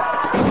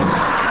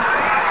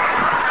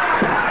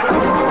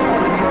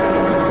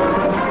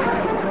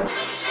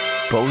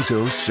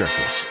 Bozo's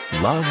Circus.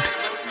 Loved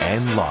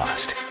and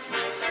lost.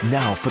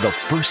 Now, for the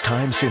first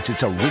time since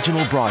its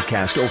original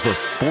broadcast over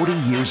 40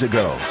 years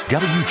ago,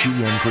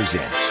 WGN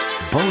presents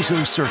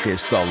Bozo's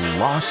Circus, The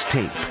Lost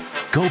Tape.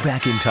 Go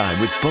back in time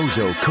with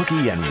Bozo,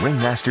 Cookie, and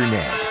Ringmaster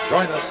Ned.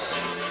 Join us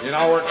in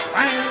our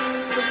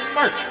grand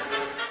march.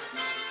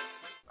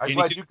 I'm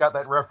glad you got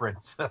that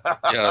reference.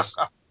 Yes.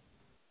 I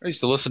used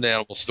to listen to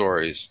animal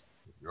stories.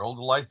 Your old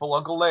delightful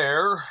Uncle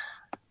Lair.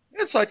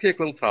 And sidekick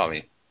Little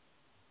Tommy.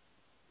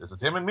 This is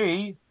him and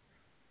me.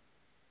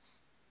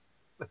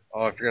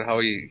 Oh, I forgot how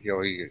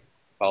he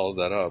followed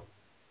that up.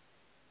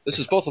 This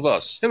is both of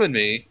us, him and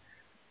me.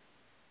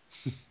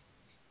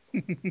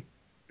 I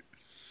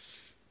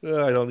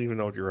don't even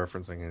know what you're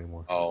referencing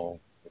anymore. Oh,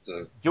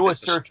 do a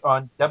search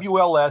on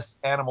WLS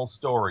Animal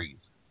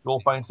Stories. You'll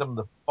find some of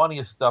the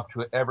funniest stuff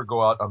to ever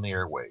go out on the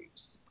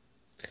airwaves.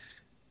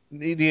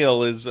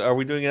 Neil, are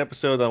we doing an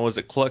episode on, was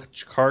it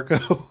Clutch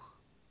Cargo?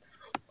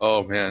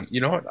 Oh man,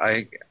 you know what?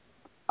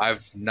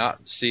 I've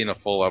not seen a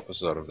full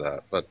episode of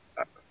that, but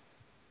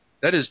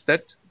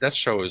that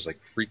show is like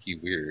freaky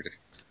weird.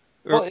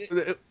 Well,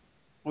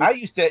 I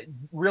used to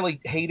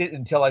really hate it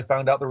until I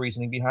found out the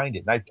reasoning behind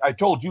it. And I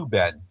told you,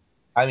 Ben.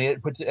 I mean,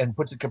 it puts it in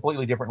a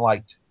completely different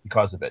light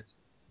because of it.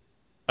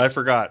 I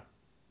forgot.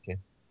 Okay.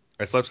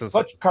 I slept since.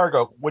 Clutch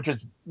Cargo, which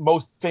is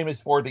most famous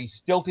for the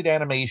stilted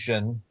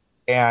animation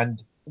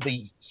and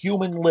the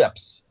human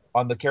lips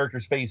on the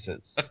characters'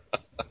 faces.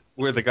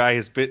 Where the guy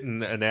has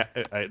bitten a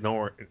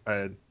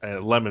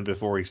lemon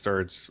before he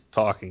starts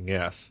talking,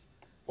 yes.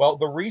 Well,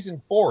 the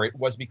reason for it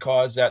was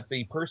because that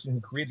the person who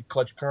created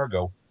Clutch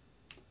Cargo,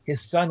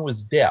 his son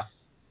was deaf.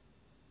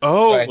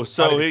 Oh,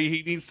 so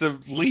he needs to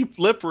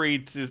lip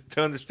read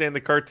to understand the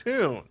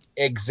cartoon.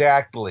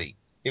 Exactly.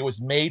 It was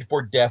made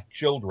for deaf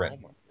children.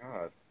 Oh, my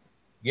God.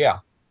 Yeah.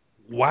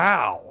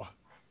 Wow.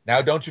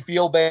 Now, don't you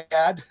feel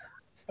bad?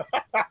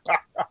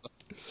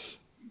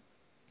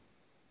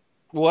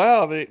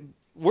 Wow.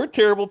 We're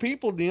terrible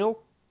people,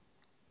 Neil.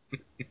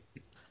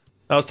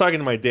 I was talking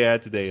to my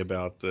dad today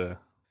about...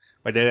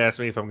 my dad asked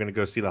me if I'm going to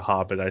go see The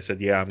Hobbit. I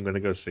said, yeah, I'm going to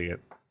go see it.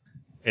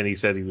 And he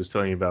said he was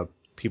telling me about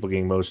people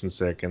getting motion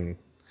sick, and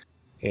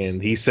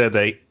he said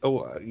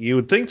you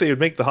would think they would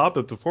make The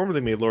Hobbit before they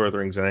made Lord of the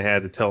Rings, and I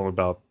had to tell him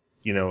about,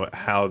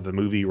 how the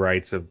movie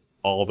rights of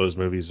all those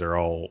movies are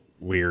all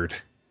weird.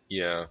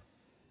 Yeah.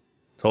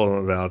 Told him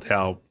about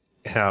how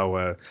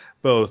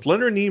both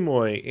Leonard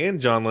Nimoy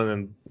and John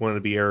Lennon wanted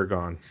to be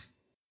Aragorn.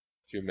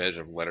 If you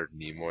imagine if Leonard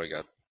Nimoy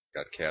got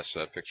cast for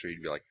that picture,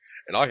 you'd be like,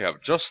 and I have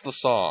just the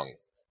song.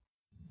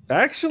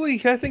 Actually,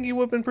 I think he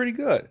would have been pretty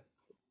good.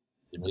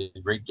 He made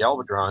a great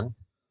Galvatron.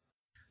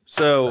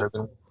 So better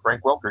than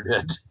Frank Welker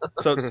did.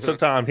 so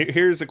Tom,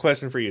 here's the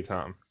question for you,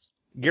 Tom.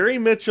 Gary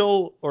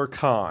Mitchell or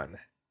Khan?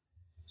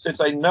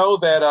 Since I know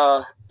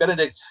that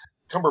Benedict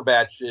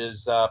Cumberbatch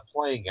is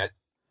playing it,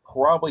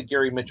 probably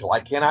Gary Mitchell. I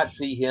cannot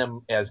see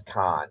him as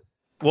Khan.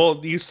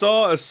 Well, you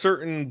saw a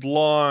certain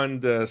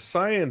blonde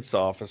science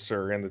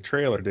officer in the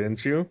trailer,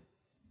 didn't you?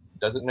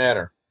 Doesn't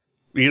matter.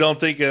 You don't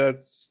think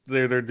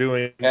they're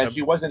doing? And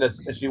she wasn't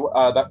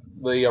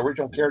the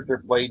original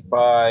character played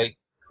by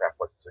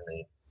what's her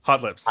name?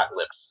 Hot Lips. Hot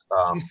Lips.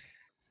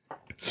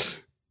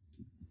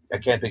 I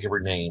can't think of her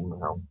name.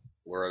 No.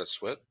 Loretta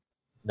Swit?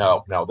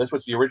 No. This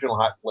was the original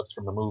Hot Lips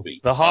from the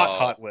movie. The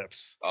Hot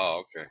Lips.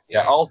 Oh, okay.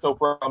 Yeah. Also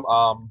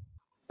from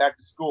Back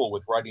to School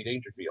with Rodney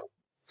Dangerfield.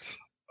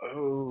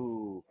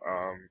 Oh.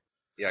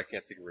 Yeah, I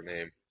can't think of her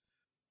name.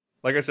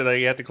 Like I said,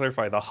 you have to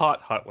clarify the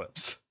hot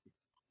lips.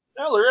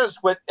 Now, Laura's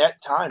wit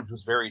at times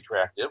was very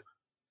attractive.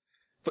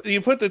 But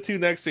you put the two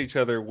next to each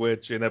other,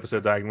 which an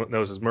episode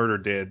Diagnosis Murder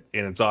did,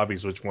 and it's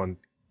obvious which one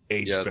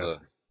aged better.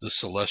 The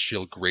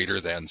celestial greater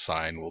than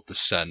sign will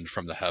descend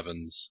from the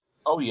heavens.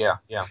 Oh, yeah.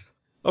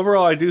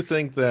 Overall, I do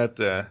think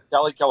that...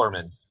 Kelly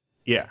Kellerman.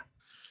 Yeah.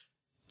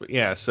 But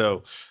yeah,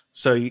 so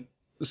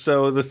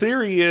the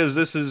theory is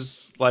this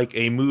is like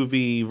a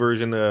movie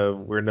version of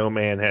Where No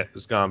Man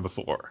Has Gone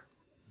Before.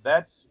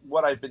 That's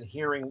what I've been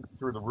hearing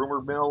through the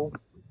rumor mill.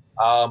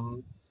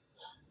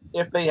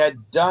 If they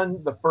had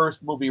done the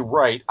first movie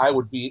right, I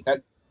would be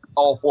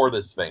all for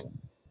this thing.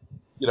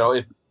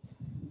 If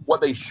what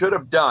they should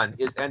have done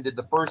is ended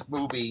the first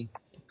movie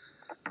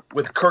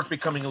with Kirk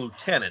becoming a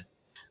lieutenant,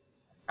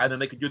 and then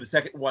they could do the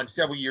second one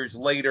several years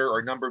later or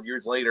a number of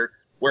years later,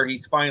 where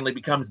he finally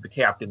becomes the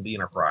captain of the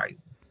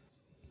Enterprise.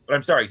 But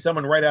I'm sorry,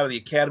 someone right out of the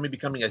academy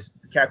becoming a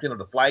captain of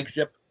the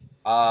flagship?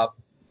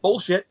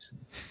 Bullshit.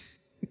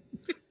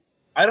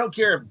 I don't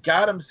care if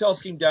God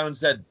himself came down and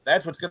said,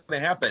 that's what's going to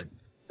happen.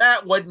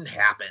 That wouldn't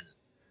happen.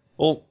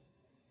 Well,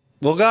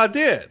 God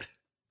did.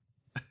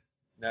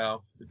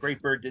 No, the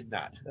Great Bird did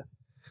not.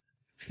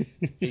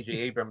 J.J.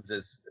 Abrams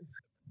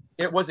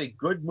it was a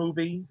good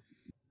movie,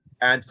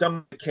 and some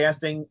of the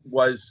casting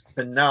was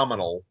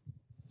phenomenal.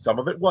 Some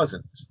of it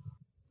wasn't.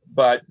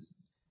 But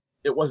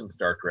it wasn't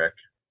Star Trek.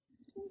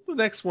 The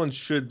next one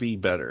should be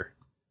better.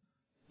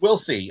 We'll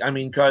see. I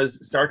mean,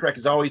 because Star Trek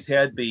has always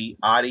had the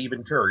odd,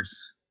 even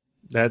curse.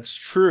 That's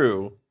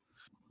true.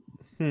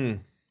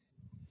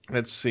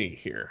 Let's see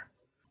here.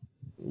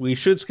 We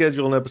should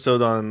schedule an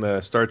episode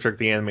on Star Trek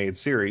the Animated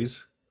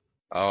Series.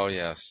 Oh,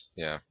 yes.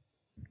 Yeah.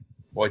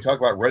 Boy, talk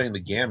about running the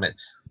gamut.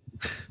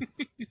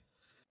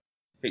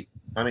 Hey,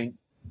 I mean,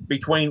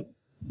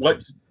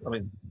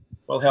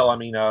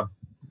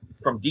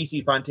 from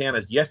DC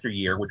Fontana's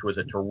Yesteryear, which was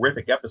a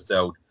terrific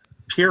episode,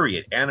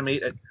 period,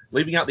 animated,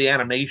 leaving out the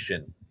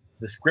animation,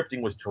 the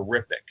scripting was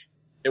terrific.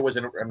 It was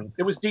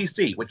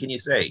DC, what can you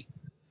say?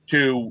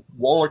 To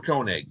Waller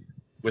Koenig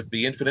with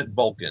The Infinite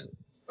Vulcan.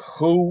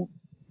 Who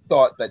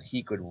thought that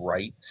he could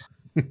write?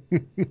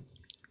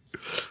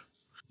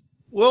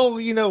 Well,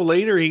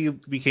 later he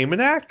became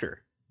an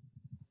actor.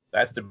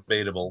 That's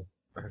debatable.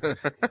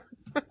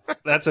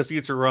 That's a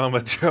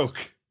Futurama joke.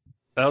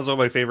 That was one of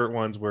my favorite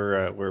ones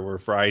where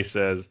Fry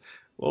says,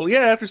 well,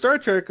 yeah, after Star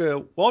Trek,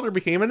 Walter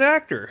became an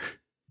actor.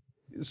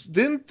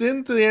 Didn't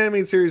the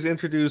animated series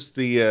introduce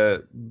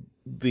the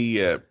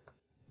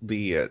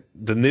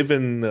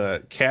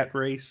Niven cat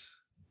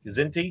race?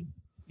 Zinti?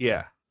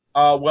 Yeah.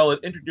 Well, it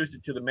introduced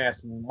it to the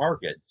mass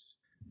markets.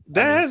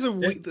 That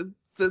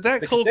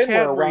whole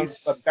cat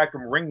race back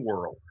from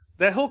Ringworld.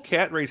 That whole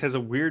cat race has a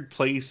weird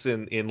place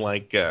in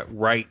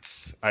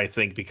rights, I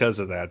think, because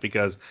of that.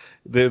 Because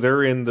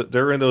they're in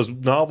those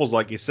novels,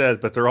 like you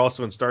said, but they're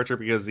also in Star Trek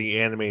because of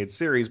the animated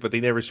series. But they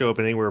never show up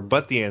anywhere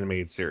but the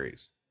animated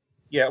series.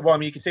 Yeah, well, I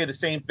mean, you can say the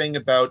same thing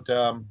about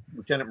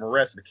Lieutenant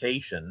Morris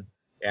Vacation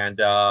and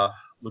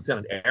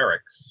Lieutenant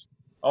Eric's.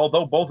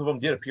 Although both of them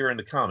did appear in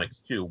the comics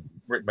too,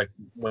 written by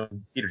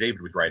when Peter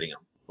David was writing them.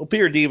 Well,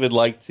 Peter David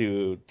liked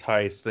to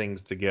tie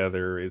things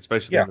together,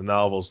 especially in the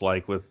novels,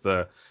 like with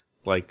the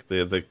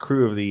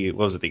crew of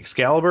the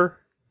Excalibur.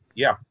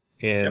 Yeah.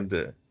 And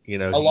a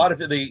lot of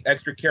the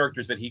extra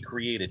characters that he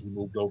created, he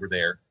moved over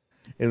there.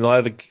 And a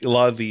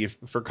lot of the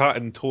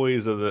forgotten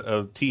toys of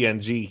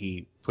TNG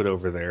he put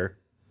over there.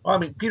 Well, I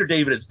mean, Peter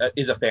David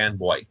is a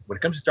fanboy. When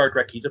it comes to Star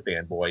Trek, he's a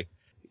fanboy.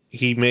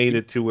 He made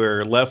it to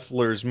where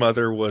Leffler's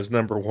mother was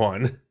number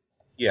one.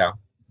 Yeah.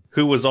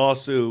 Who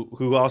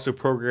also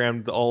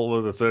programmed all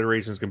of the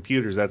Federation's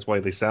computers. That's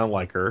why they sound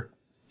like her.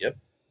 Yep.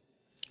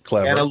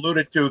 Clever. And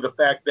alluded to the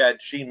fact that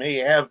she may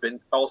have been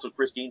also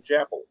Christine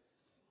Chapel.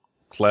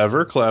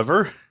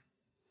 Clever.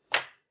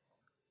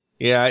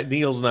 Yeah,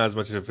 Neil's not as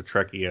much of a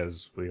Trekkie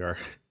as we are.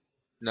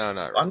 No,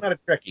 not really. I'm not a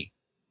Trekkie.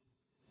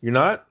 You're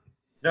not?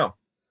 No.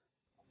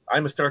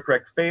 I'm a Star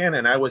Trek fan,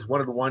 and I was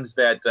one of the ones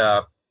that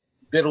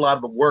did a lot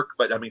of the work,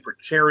 but I mean for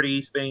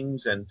charities,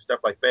 things, and stuff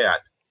like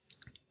that.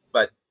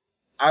 But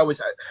I was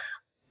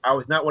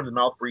not one of the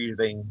mouth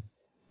breathing,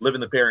 live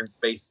in the parents'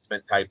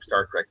 basement type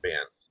Star Trek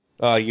fans.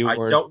 I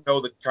don't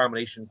know the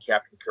combination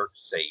Captain Kirk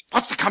saved.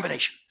 What's the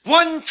combination?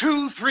 1,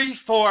 2, 3,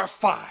 4,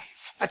 5.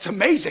 That's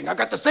amazing. I've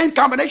got the same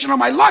combination on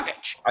my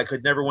luggage. I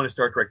could never win a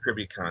Star Trek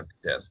trivia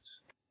contest.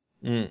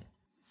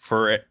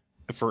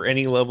 For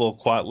any level of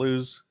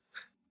Quatloos?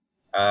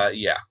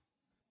 Yeah.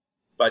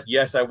 But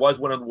yes, I was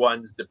one of the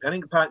ones,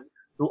 depending upon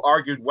who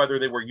argued whether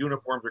they were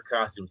uniforms or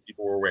costumes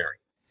people were wearing.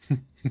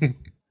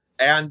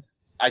 And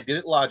I did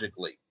it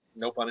logically.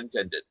 No pun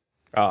intended.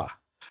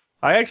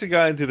 I actually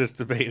got into this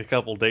debate a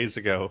couple days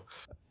ago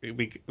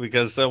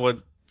because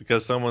someone's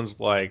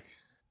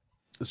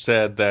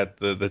said that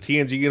the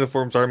TNG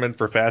uniforms are meant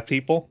for fat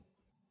people.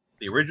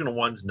 The original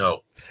ones,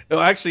 no.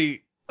 No,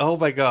 actually, oh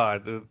my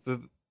God.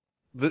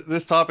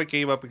 This topic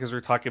came up because we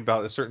were talking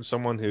about a certain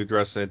someone who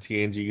dressed in a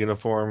TNG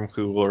uniform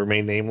who will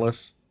remain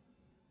nameless.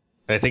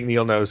 I think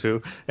Neil knows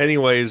who.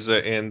 Anyways,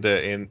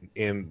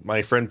 and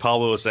my friend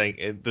Pablo was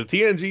saying the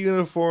TNG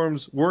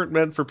uniforms weren't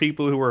meant for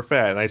people who were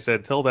fat, and I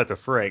said, tell that to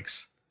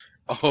Frakes.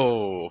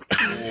 Oh.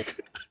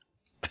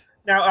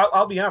 Now,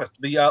 I'll be honest.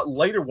 The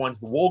later ones,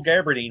 the wool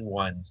gabardine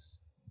ones,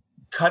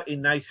 cut a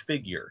nice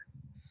figure,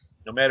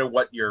 no matter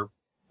what your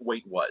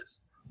weight was.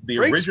 The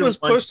Frakes original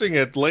was ones, pushing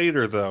it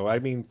later, though. I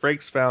mean,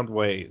 Frakes found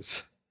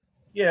ways.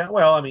 Yeah,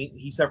 well, I mean,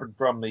 he suffered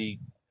from the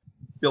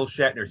Bill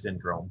Shatner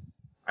syndrome.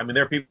 I mean,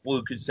 there are people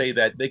who could say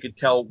that they could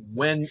tell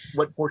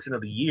what portion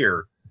of the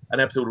year an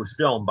episode was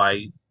filmed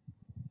by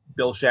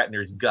Bill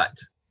Shatner's gut.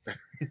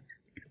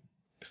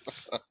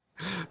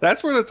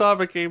 That's where the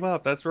topic came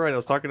up. That's right. I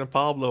was talking to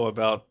Pablo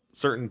about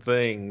certain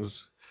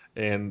things,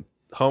 and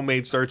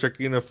homemade Star Trek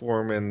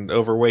uniform and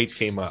overweight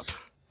came up.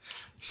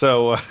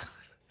 So,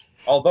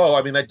 although,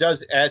 I mean, that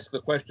does ask the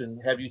question: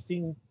 did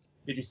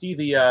you see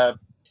the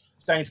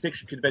science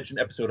fiction convention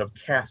episode of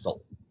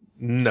Castle?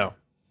 No,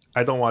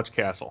 I don't watch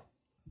Castle.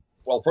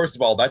 Well, first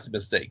of all, that's a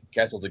mistake.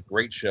 Castle's a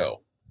great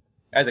show.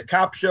 As a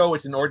cop show,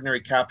 it's an ordinary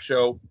cop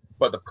show,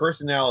 but the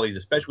personalities,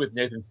 especially with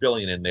Nathan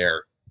Fillion in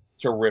there,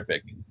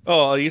 terrific.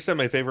 Oh, you said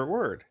my favorite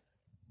word.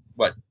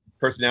 What,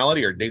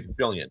 personality or Nathan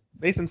Fillion?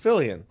 Nathan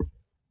Fillion.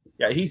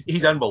 Yeah,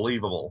 he's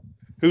unbelievable.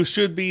 Who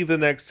should be the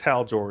next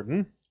Hal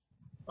Jordan?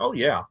 Oh,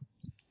 yeah.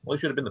 Well, he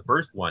should have been the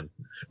first one.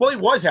 Well, he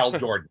was Hal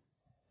Jordan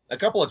a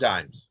couple of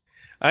times.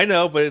 I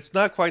know, but it's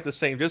not quite the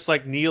same. Just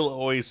like Neil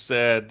always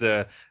said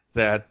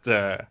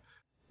that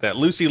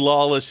Lucy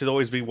Lawless should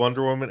always be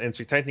Wonder Woman, and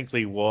she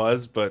technically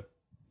was, but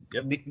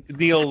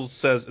Neil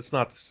says it's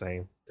not the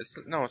same.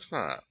 No, it's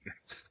not.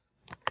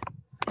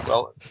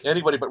 Well,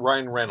 anybody but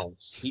Ryan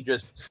Reynolds. He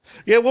just...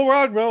 Yeah, well,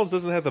 Ryan Reynolds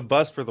doesn't have the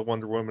bust for the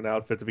Wonder Woman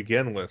outfit to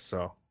begin with,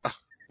 so...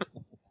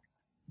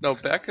 No,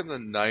 back in the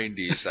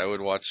 90s, I would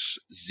watch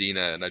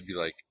Xena, and I'd be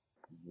like,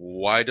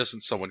 why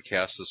doesn't someone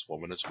cast this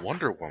woman as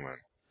Wonder Woman?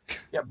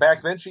 Yeah,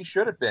 back then she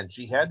should have been.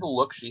 She had the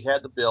look, she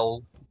had the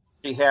build,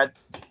 she had...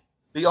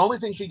 The only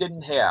thing she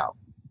didn't have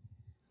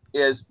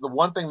is the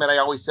one thing that I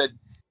always said,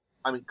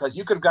 I mean, because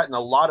you could have gotten a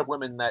lot of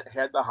women that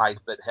had the height,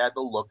 that had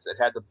the looks, that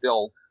had the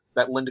build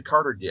that Linda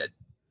Carter did.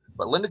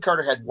 But Linda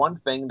Carter had one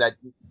thing that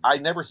I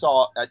never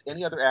saw at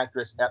any other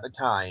actress at the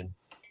time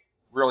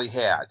really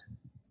had.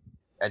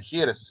 And she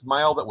had a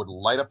smile that would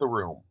light up the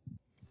room.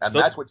 And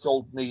that's what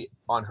sold me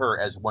on her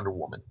as Wonder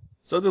Woman.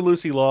 So did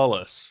Lucy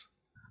Lawless.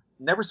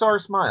 Never saw her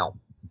smile.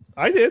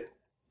 I did.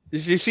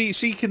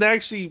 She can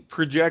actually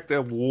project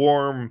a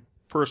warm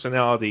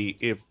personality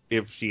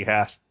if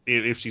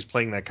she's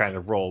playing that kind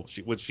of role,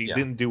 which she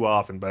didn't do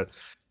often, but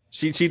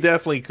she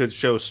definitely could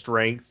show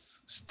strength,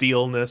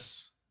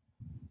 steelness.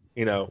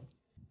 You know,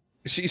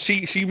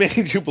 she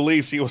made you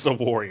believe she was a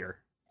warrior.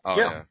 Oh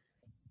yeah.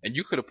 And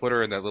you could have put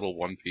her in that little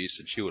one piece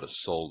and she would have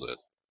sold it.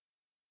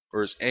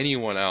 Whereas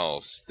anyone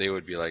else, they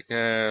would be like,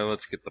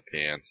 let's get the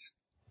pants.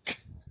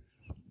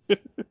 You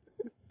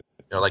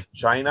know, like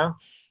China?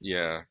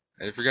 Yeah.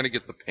 And if you're gonna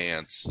get the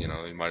pants, you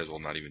know, you might as well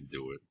not even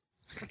do it.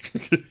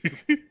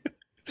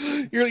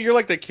 You're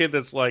like the kid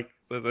that's like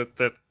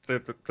that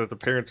the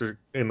parents are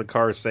in the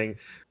car saying,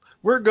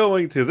 "We're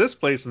going to this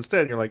place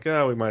instead." And you're like,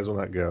 "Oh, we might as well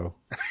not go."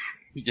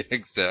 Yeah,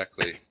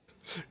 exactly.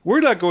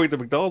 We're not going to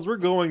McDonald's. We're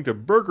going to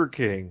Burger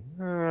King.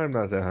 I'm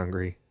not that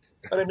hungry.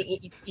 But I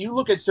mean, you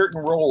look at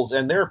certain roles,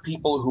 and there are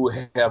people who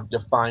have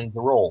defined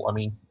the role. I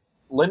mean,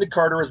 Linda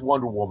Carter as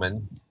Wonder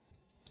Woman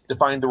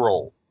defined the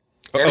role.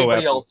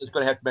 Anybody else is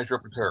going to have to measure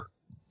up to her.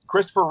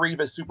 Christopher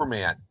Reeve as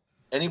Superman.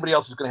 Anybody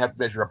else is going to have to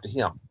measure up to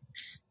him.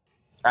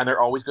 And they're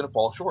always going to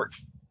fall short.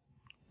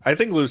 I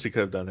think Lucy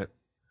could have done it.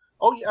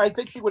 Oh, yeah, I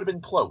think she would have been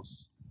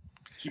close.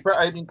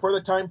 I mean, for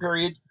the time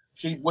period,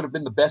 she would have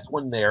been the best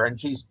one there, and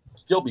she'd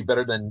still be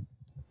better than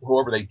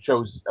whoever they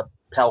chose,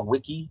 Pal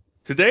Wiki.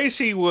 Today,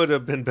 she would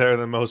have been better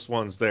than most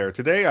ones there.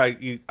 Today,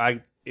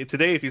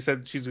 today, if you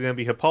said she's going to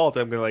be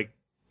Hippolyta, I'm going to like,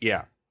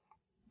 yeah.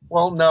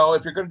 Well, no,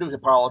 if you're going to do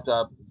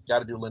Hippolyta, got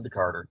to do Linda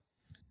Carter.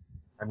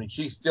 I mean,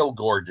 she's still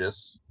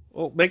gorgeous.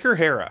 Well, make her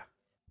Hera.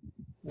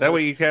 That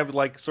way you have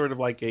like sort of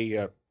like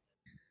a,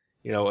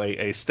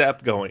 a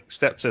step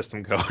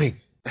system going.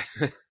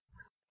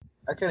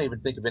 I can't even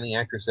think of any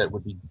actress that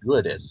would be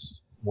good as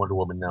Wonder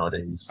Woman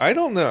nowadays. I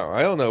don't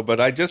know, but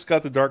I just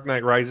got the Dark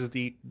Knight Rises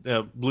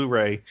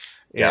Blu-ray,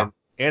 and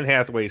Anne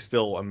Hathaway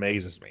still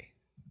amazes me.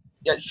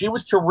 Yeah, she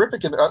was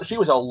terrific. She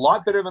was a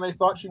lot better than I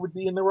thought she would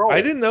be in the role.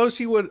 I didn't know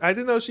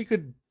she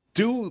could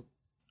do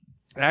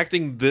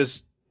acting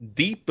this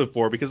deep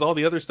before, because all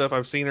the other stuff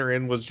I've seen her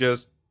in was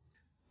just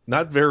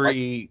not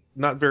very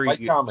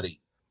like comedy.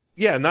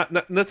 Yeah,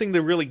 nothing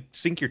to really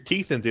sink your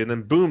teeth into, and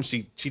then boom,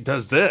 she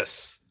does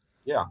this.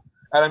 Yeah,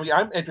 and I mean,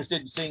 I'm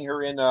interested in seeing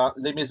her in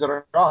Les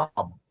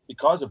Miserables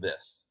because of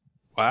this.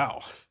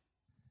 Wow.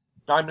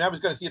 I mean, I was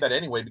going to see that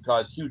anyway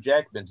because Hugh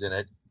Jackman's in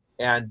it,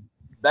 and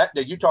that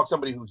you talk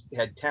somebody who's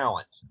had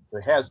talent, who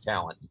has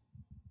talent,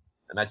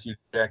 and that's Hugh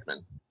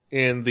Jackman.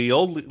 And the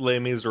old Les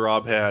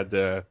Miserables had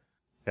Liam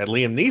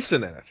Neeson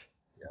in it.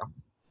 Yeah,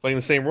 playing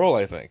the same role,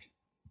 I think.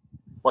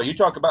 Well, you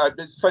talk about,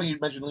 it's funny you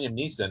mentioned Liam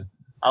Neeson.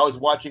 I was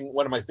watching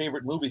one of my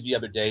favorite movies the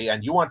other day,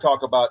 and you want to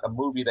talk about a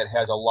movie that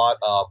has a lot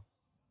of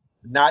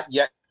not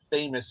yet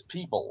famous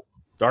people.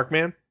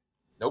 Darkman?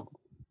 Nope.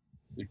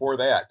 Before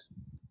that.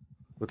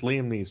 With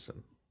Liam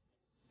Neeson.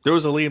 There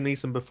was a Liam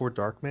Neeson before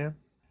Darkman?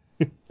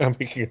 I'm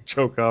making a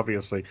joke,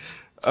 obviously.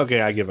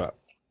 Okay, I give up.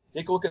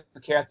 Take a look at the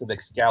cast of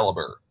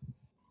Excalibur.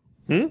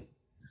 Hmm?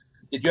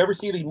 Did you ever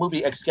see the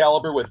movie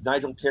Excalibur with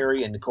Nigel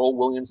Terry and Nicole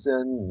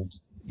Williamson?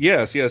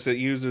 Yes, it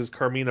uses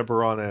Carmina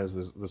Burana as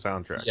the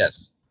soundtrack.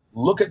 Yes.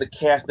 Look at the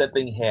cast that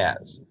thing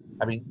has.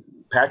 I mean,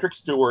 Patrick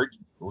Stewart,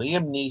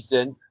 Liam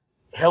Neeson,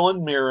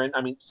 Helen Mirren.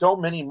 I mean, so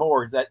many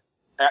more that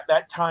at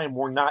that time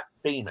were not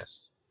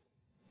famous.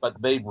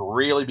 But they've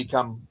really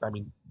become, I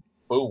mean,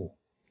 boom.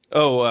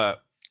 Oh,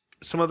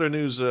 some other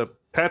news.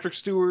 Patrick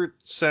Stewart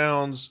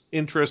sounds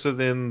interested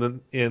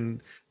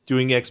in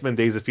doing X-Men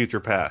Days of Future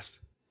Past.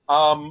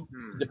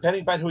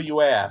 Depending upon who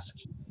you ask,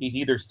 he's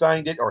either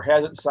signed it or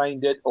hasn't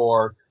signed it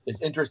or is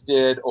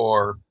interested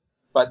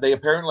but they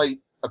apparently,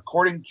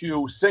 according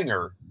to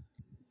Singer,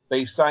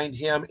 they've signed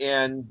him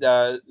and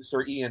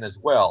Sir Ian as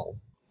well.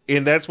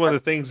 And that's one of the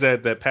things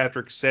that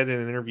Patrick said in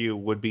an interview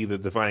would be the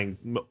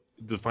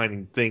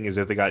defining thing is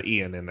that they got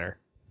Ian in there.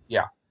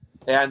 Yeah.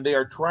 And they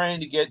are trying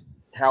to get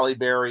Halle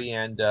Berry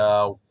and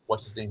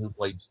what's his name who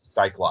played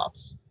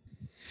Cyclops.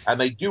 And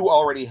they do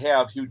already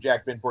have Hugh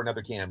Jackman for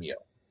another cameo.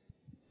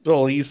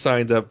 Well, he's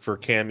signed up for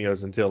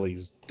cameos until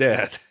he's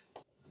dead.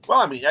 Well,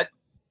 I mean,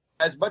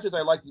 as much as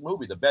I like the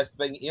movie, the best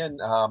thing in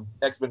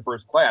X-Men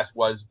First Class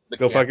was the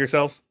Go fuck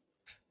yourselves?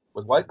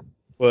 Was what?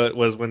 What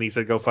was when he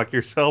said go fuck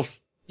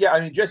yourselves? Yeah,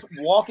 I mean, just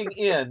walking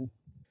in,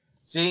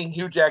 seeing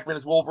Hugh Jackman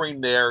as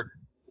Wolverine there,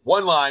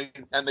 one line,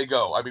 and they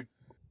go. I mean,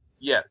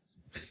 yes.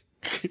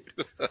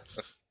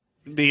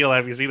 Neil,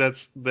 have you seen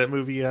that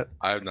movie yet?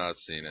 I have not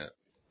seen it.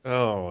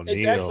 Oh,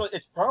 Neil.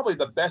 It's probably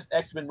the best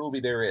X-Men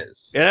movie there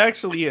is. It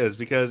actually is,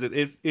 because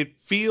it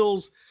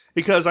feels...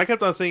 Because I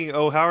kept on thinking,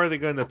 oh, how are they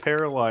going to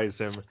paralyze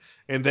him?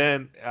 And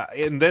then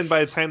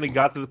by the time they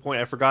got to the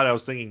point, I forgot I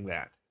was thinking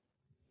that.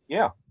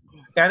 Yeah.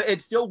 And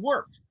it still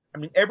worked. I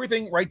mean,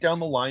 everything right down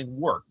the line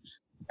worked.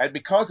 And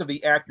because of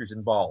the actors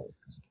involved.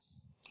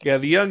 Yeah,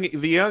 the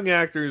young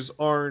actors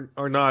are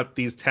not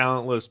these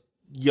talentless,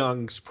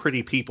 young,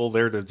 pretty people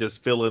there to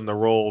just fill in the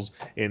roles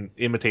and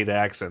imitate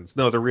accents.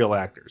 No, they're real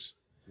actors.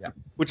 Yeah.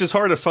 Which is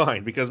hard to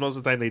find, because most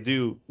of the time they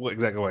do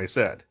exactly what I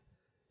said.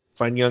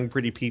 Find young,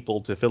 pretty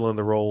people to fill in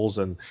the roles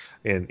and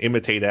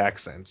imitate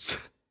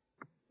accents.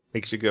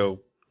 Makes you go,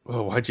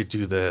 oh, why'd you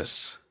do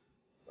this?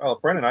 Well,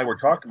 Brent and I were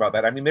talking about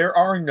that. I mean, there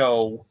are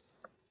no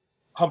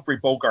Humphrey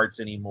Bogarts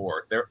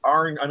anymore. There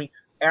aren't, I mean,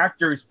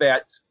 actors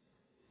that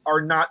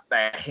are not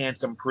the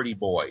handsome, pretty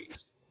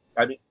boys.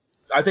 I mean,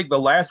 I think the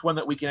last one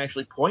that we can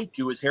actually point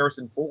to is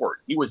Harrison Ford.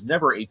 He was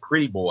never a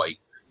pretty boy.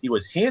 He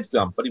was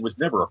handsome, but he was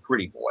never a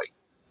pretty boy.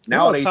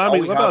 Nowadays, all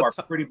we have are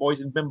pretty boys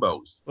and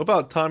bimbos. What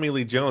about Tommy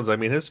Lee Jones? I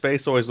mean, his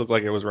face always looked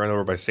like it was run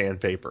over by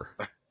sandpaper.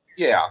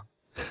 Yeah.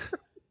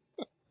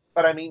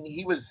 But, I mean,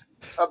 he was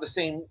of the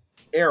same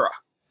era.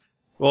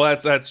 Well,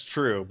 that's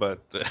true, but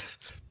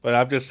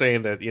I'm just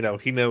saying that, you know,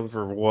 he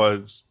never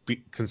was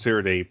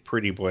considered a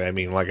pretty boy. I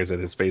mean, like I said,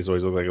 his face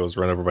always looked like it was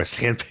run over by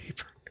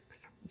sandpaper.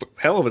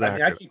 Hell of an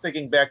actor. I keep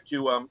thinking back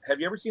to, have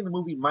you ever seen the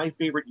movie My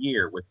Favorite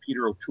Year with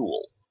Peter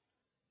O'Toole?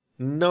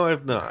 No,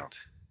 I've not.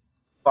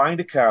 Find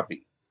a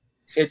copy.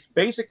 It's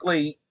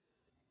basically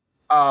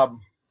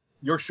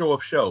Your Show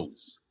of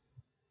Shows.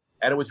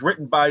 And it was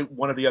written by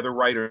one of the other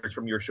writers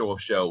from Your Show of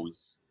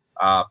Shows.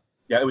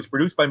 It was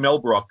produced by Mel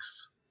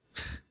Brooks,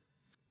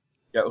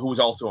 who was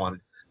also on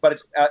it. But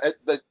it's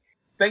the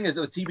thing is,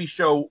 the TV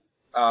show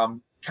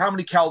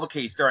Comedy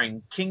Cavalcade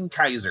starring King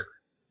Kaiser.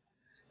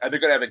 And they're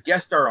going to have a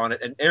guest star on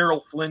it, an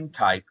Errol Flynn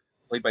type,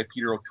 played by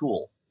Peter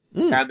O'Toole.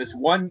 And this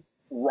one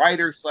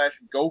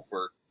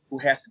writer/gopher who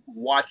has to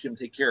watch him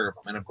take care of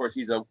him. And, of course,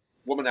 he's a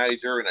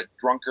womanizer and a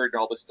drunkard and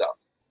all this stuff.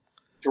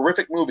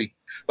 Terrific movie.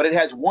 But it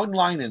has one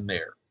line in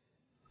there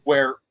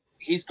where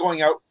he's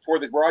going out for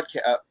the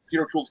broadcast.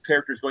 Peter O'Toole's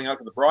character is going out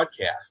to the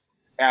broadcast.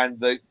 And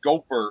the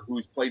gopher,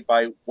 who's played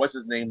by, what's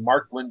his name,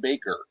 Mark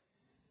Lynn-Baker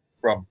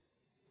from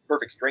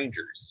Perfect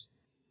Strangers,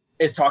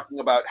 is talking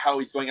about how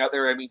he's going out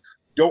there. I mean,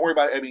 don't worry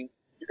about it. I mean,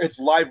 it's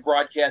live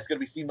broadcast, going to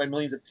be seen by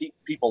millions of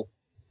people.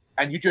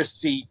 And you just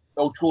see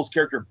O'Toole's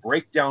character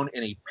break down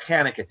in a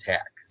panic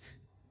attack.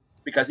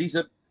 Because he's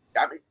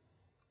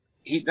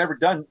never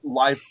done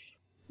live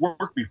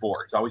work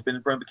before. It's always been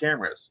in front of the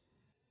cameras.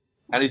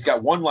 And he's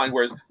got one line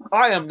where it's,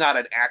 I am not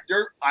an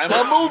actor, I'm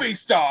a movie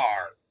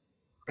star.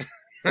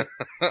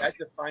 That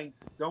defines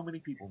so many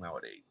people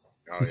nowadays.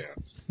 Oh,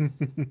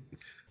 yeah.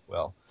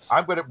 Well,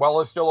 while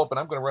it's still open,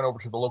 I'm going to run over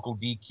to the local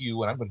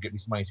DQ and I'm going to get me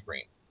some ice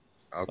cream.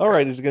 Okay. All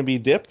right, is it going to be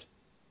dipped?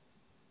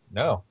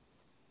 No.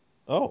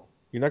 Oh,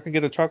 you're not going to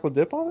get a chocolate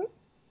dip on it?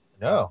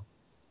 No.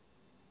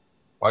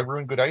 Why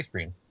ruin good ice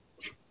cream?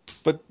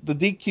 But the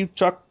DQ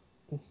chocolate...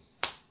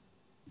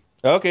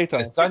 Okay,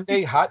 Tom.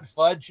 Sundae, hot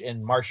fudge,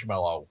 and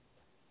marshmallow.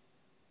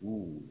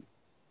 Ooh.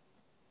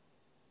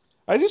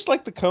 I just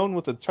like the cone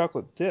with the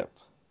chocolate dip.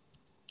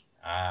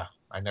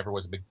 I never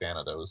was a big fan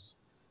of those.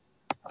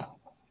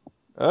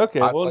 Okay,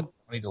 Hot well, Fudge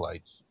Brownie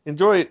Delights.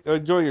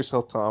 enjoy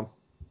yourself, Tom.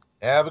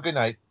 Have a good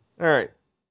night. All right.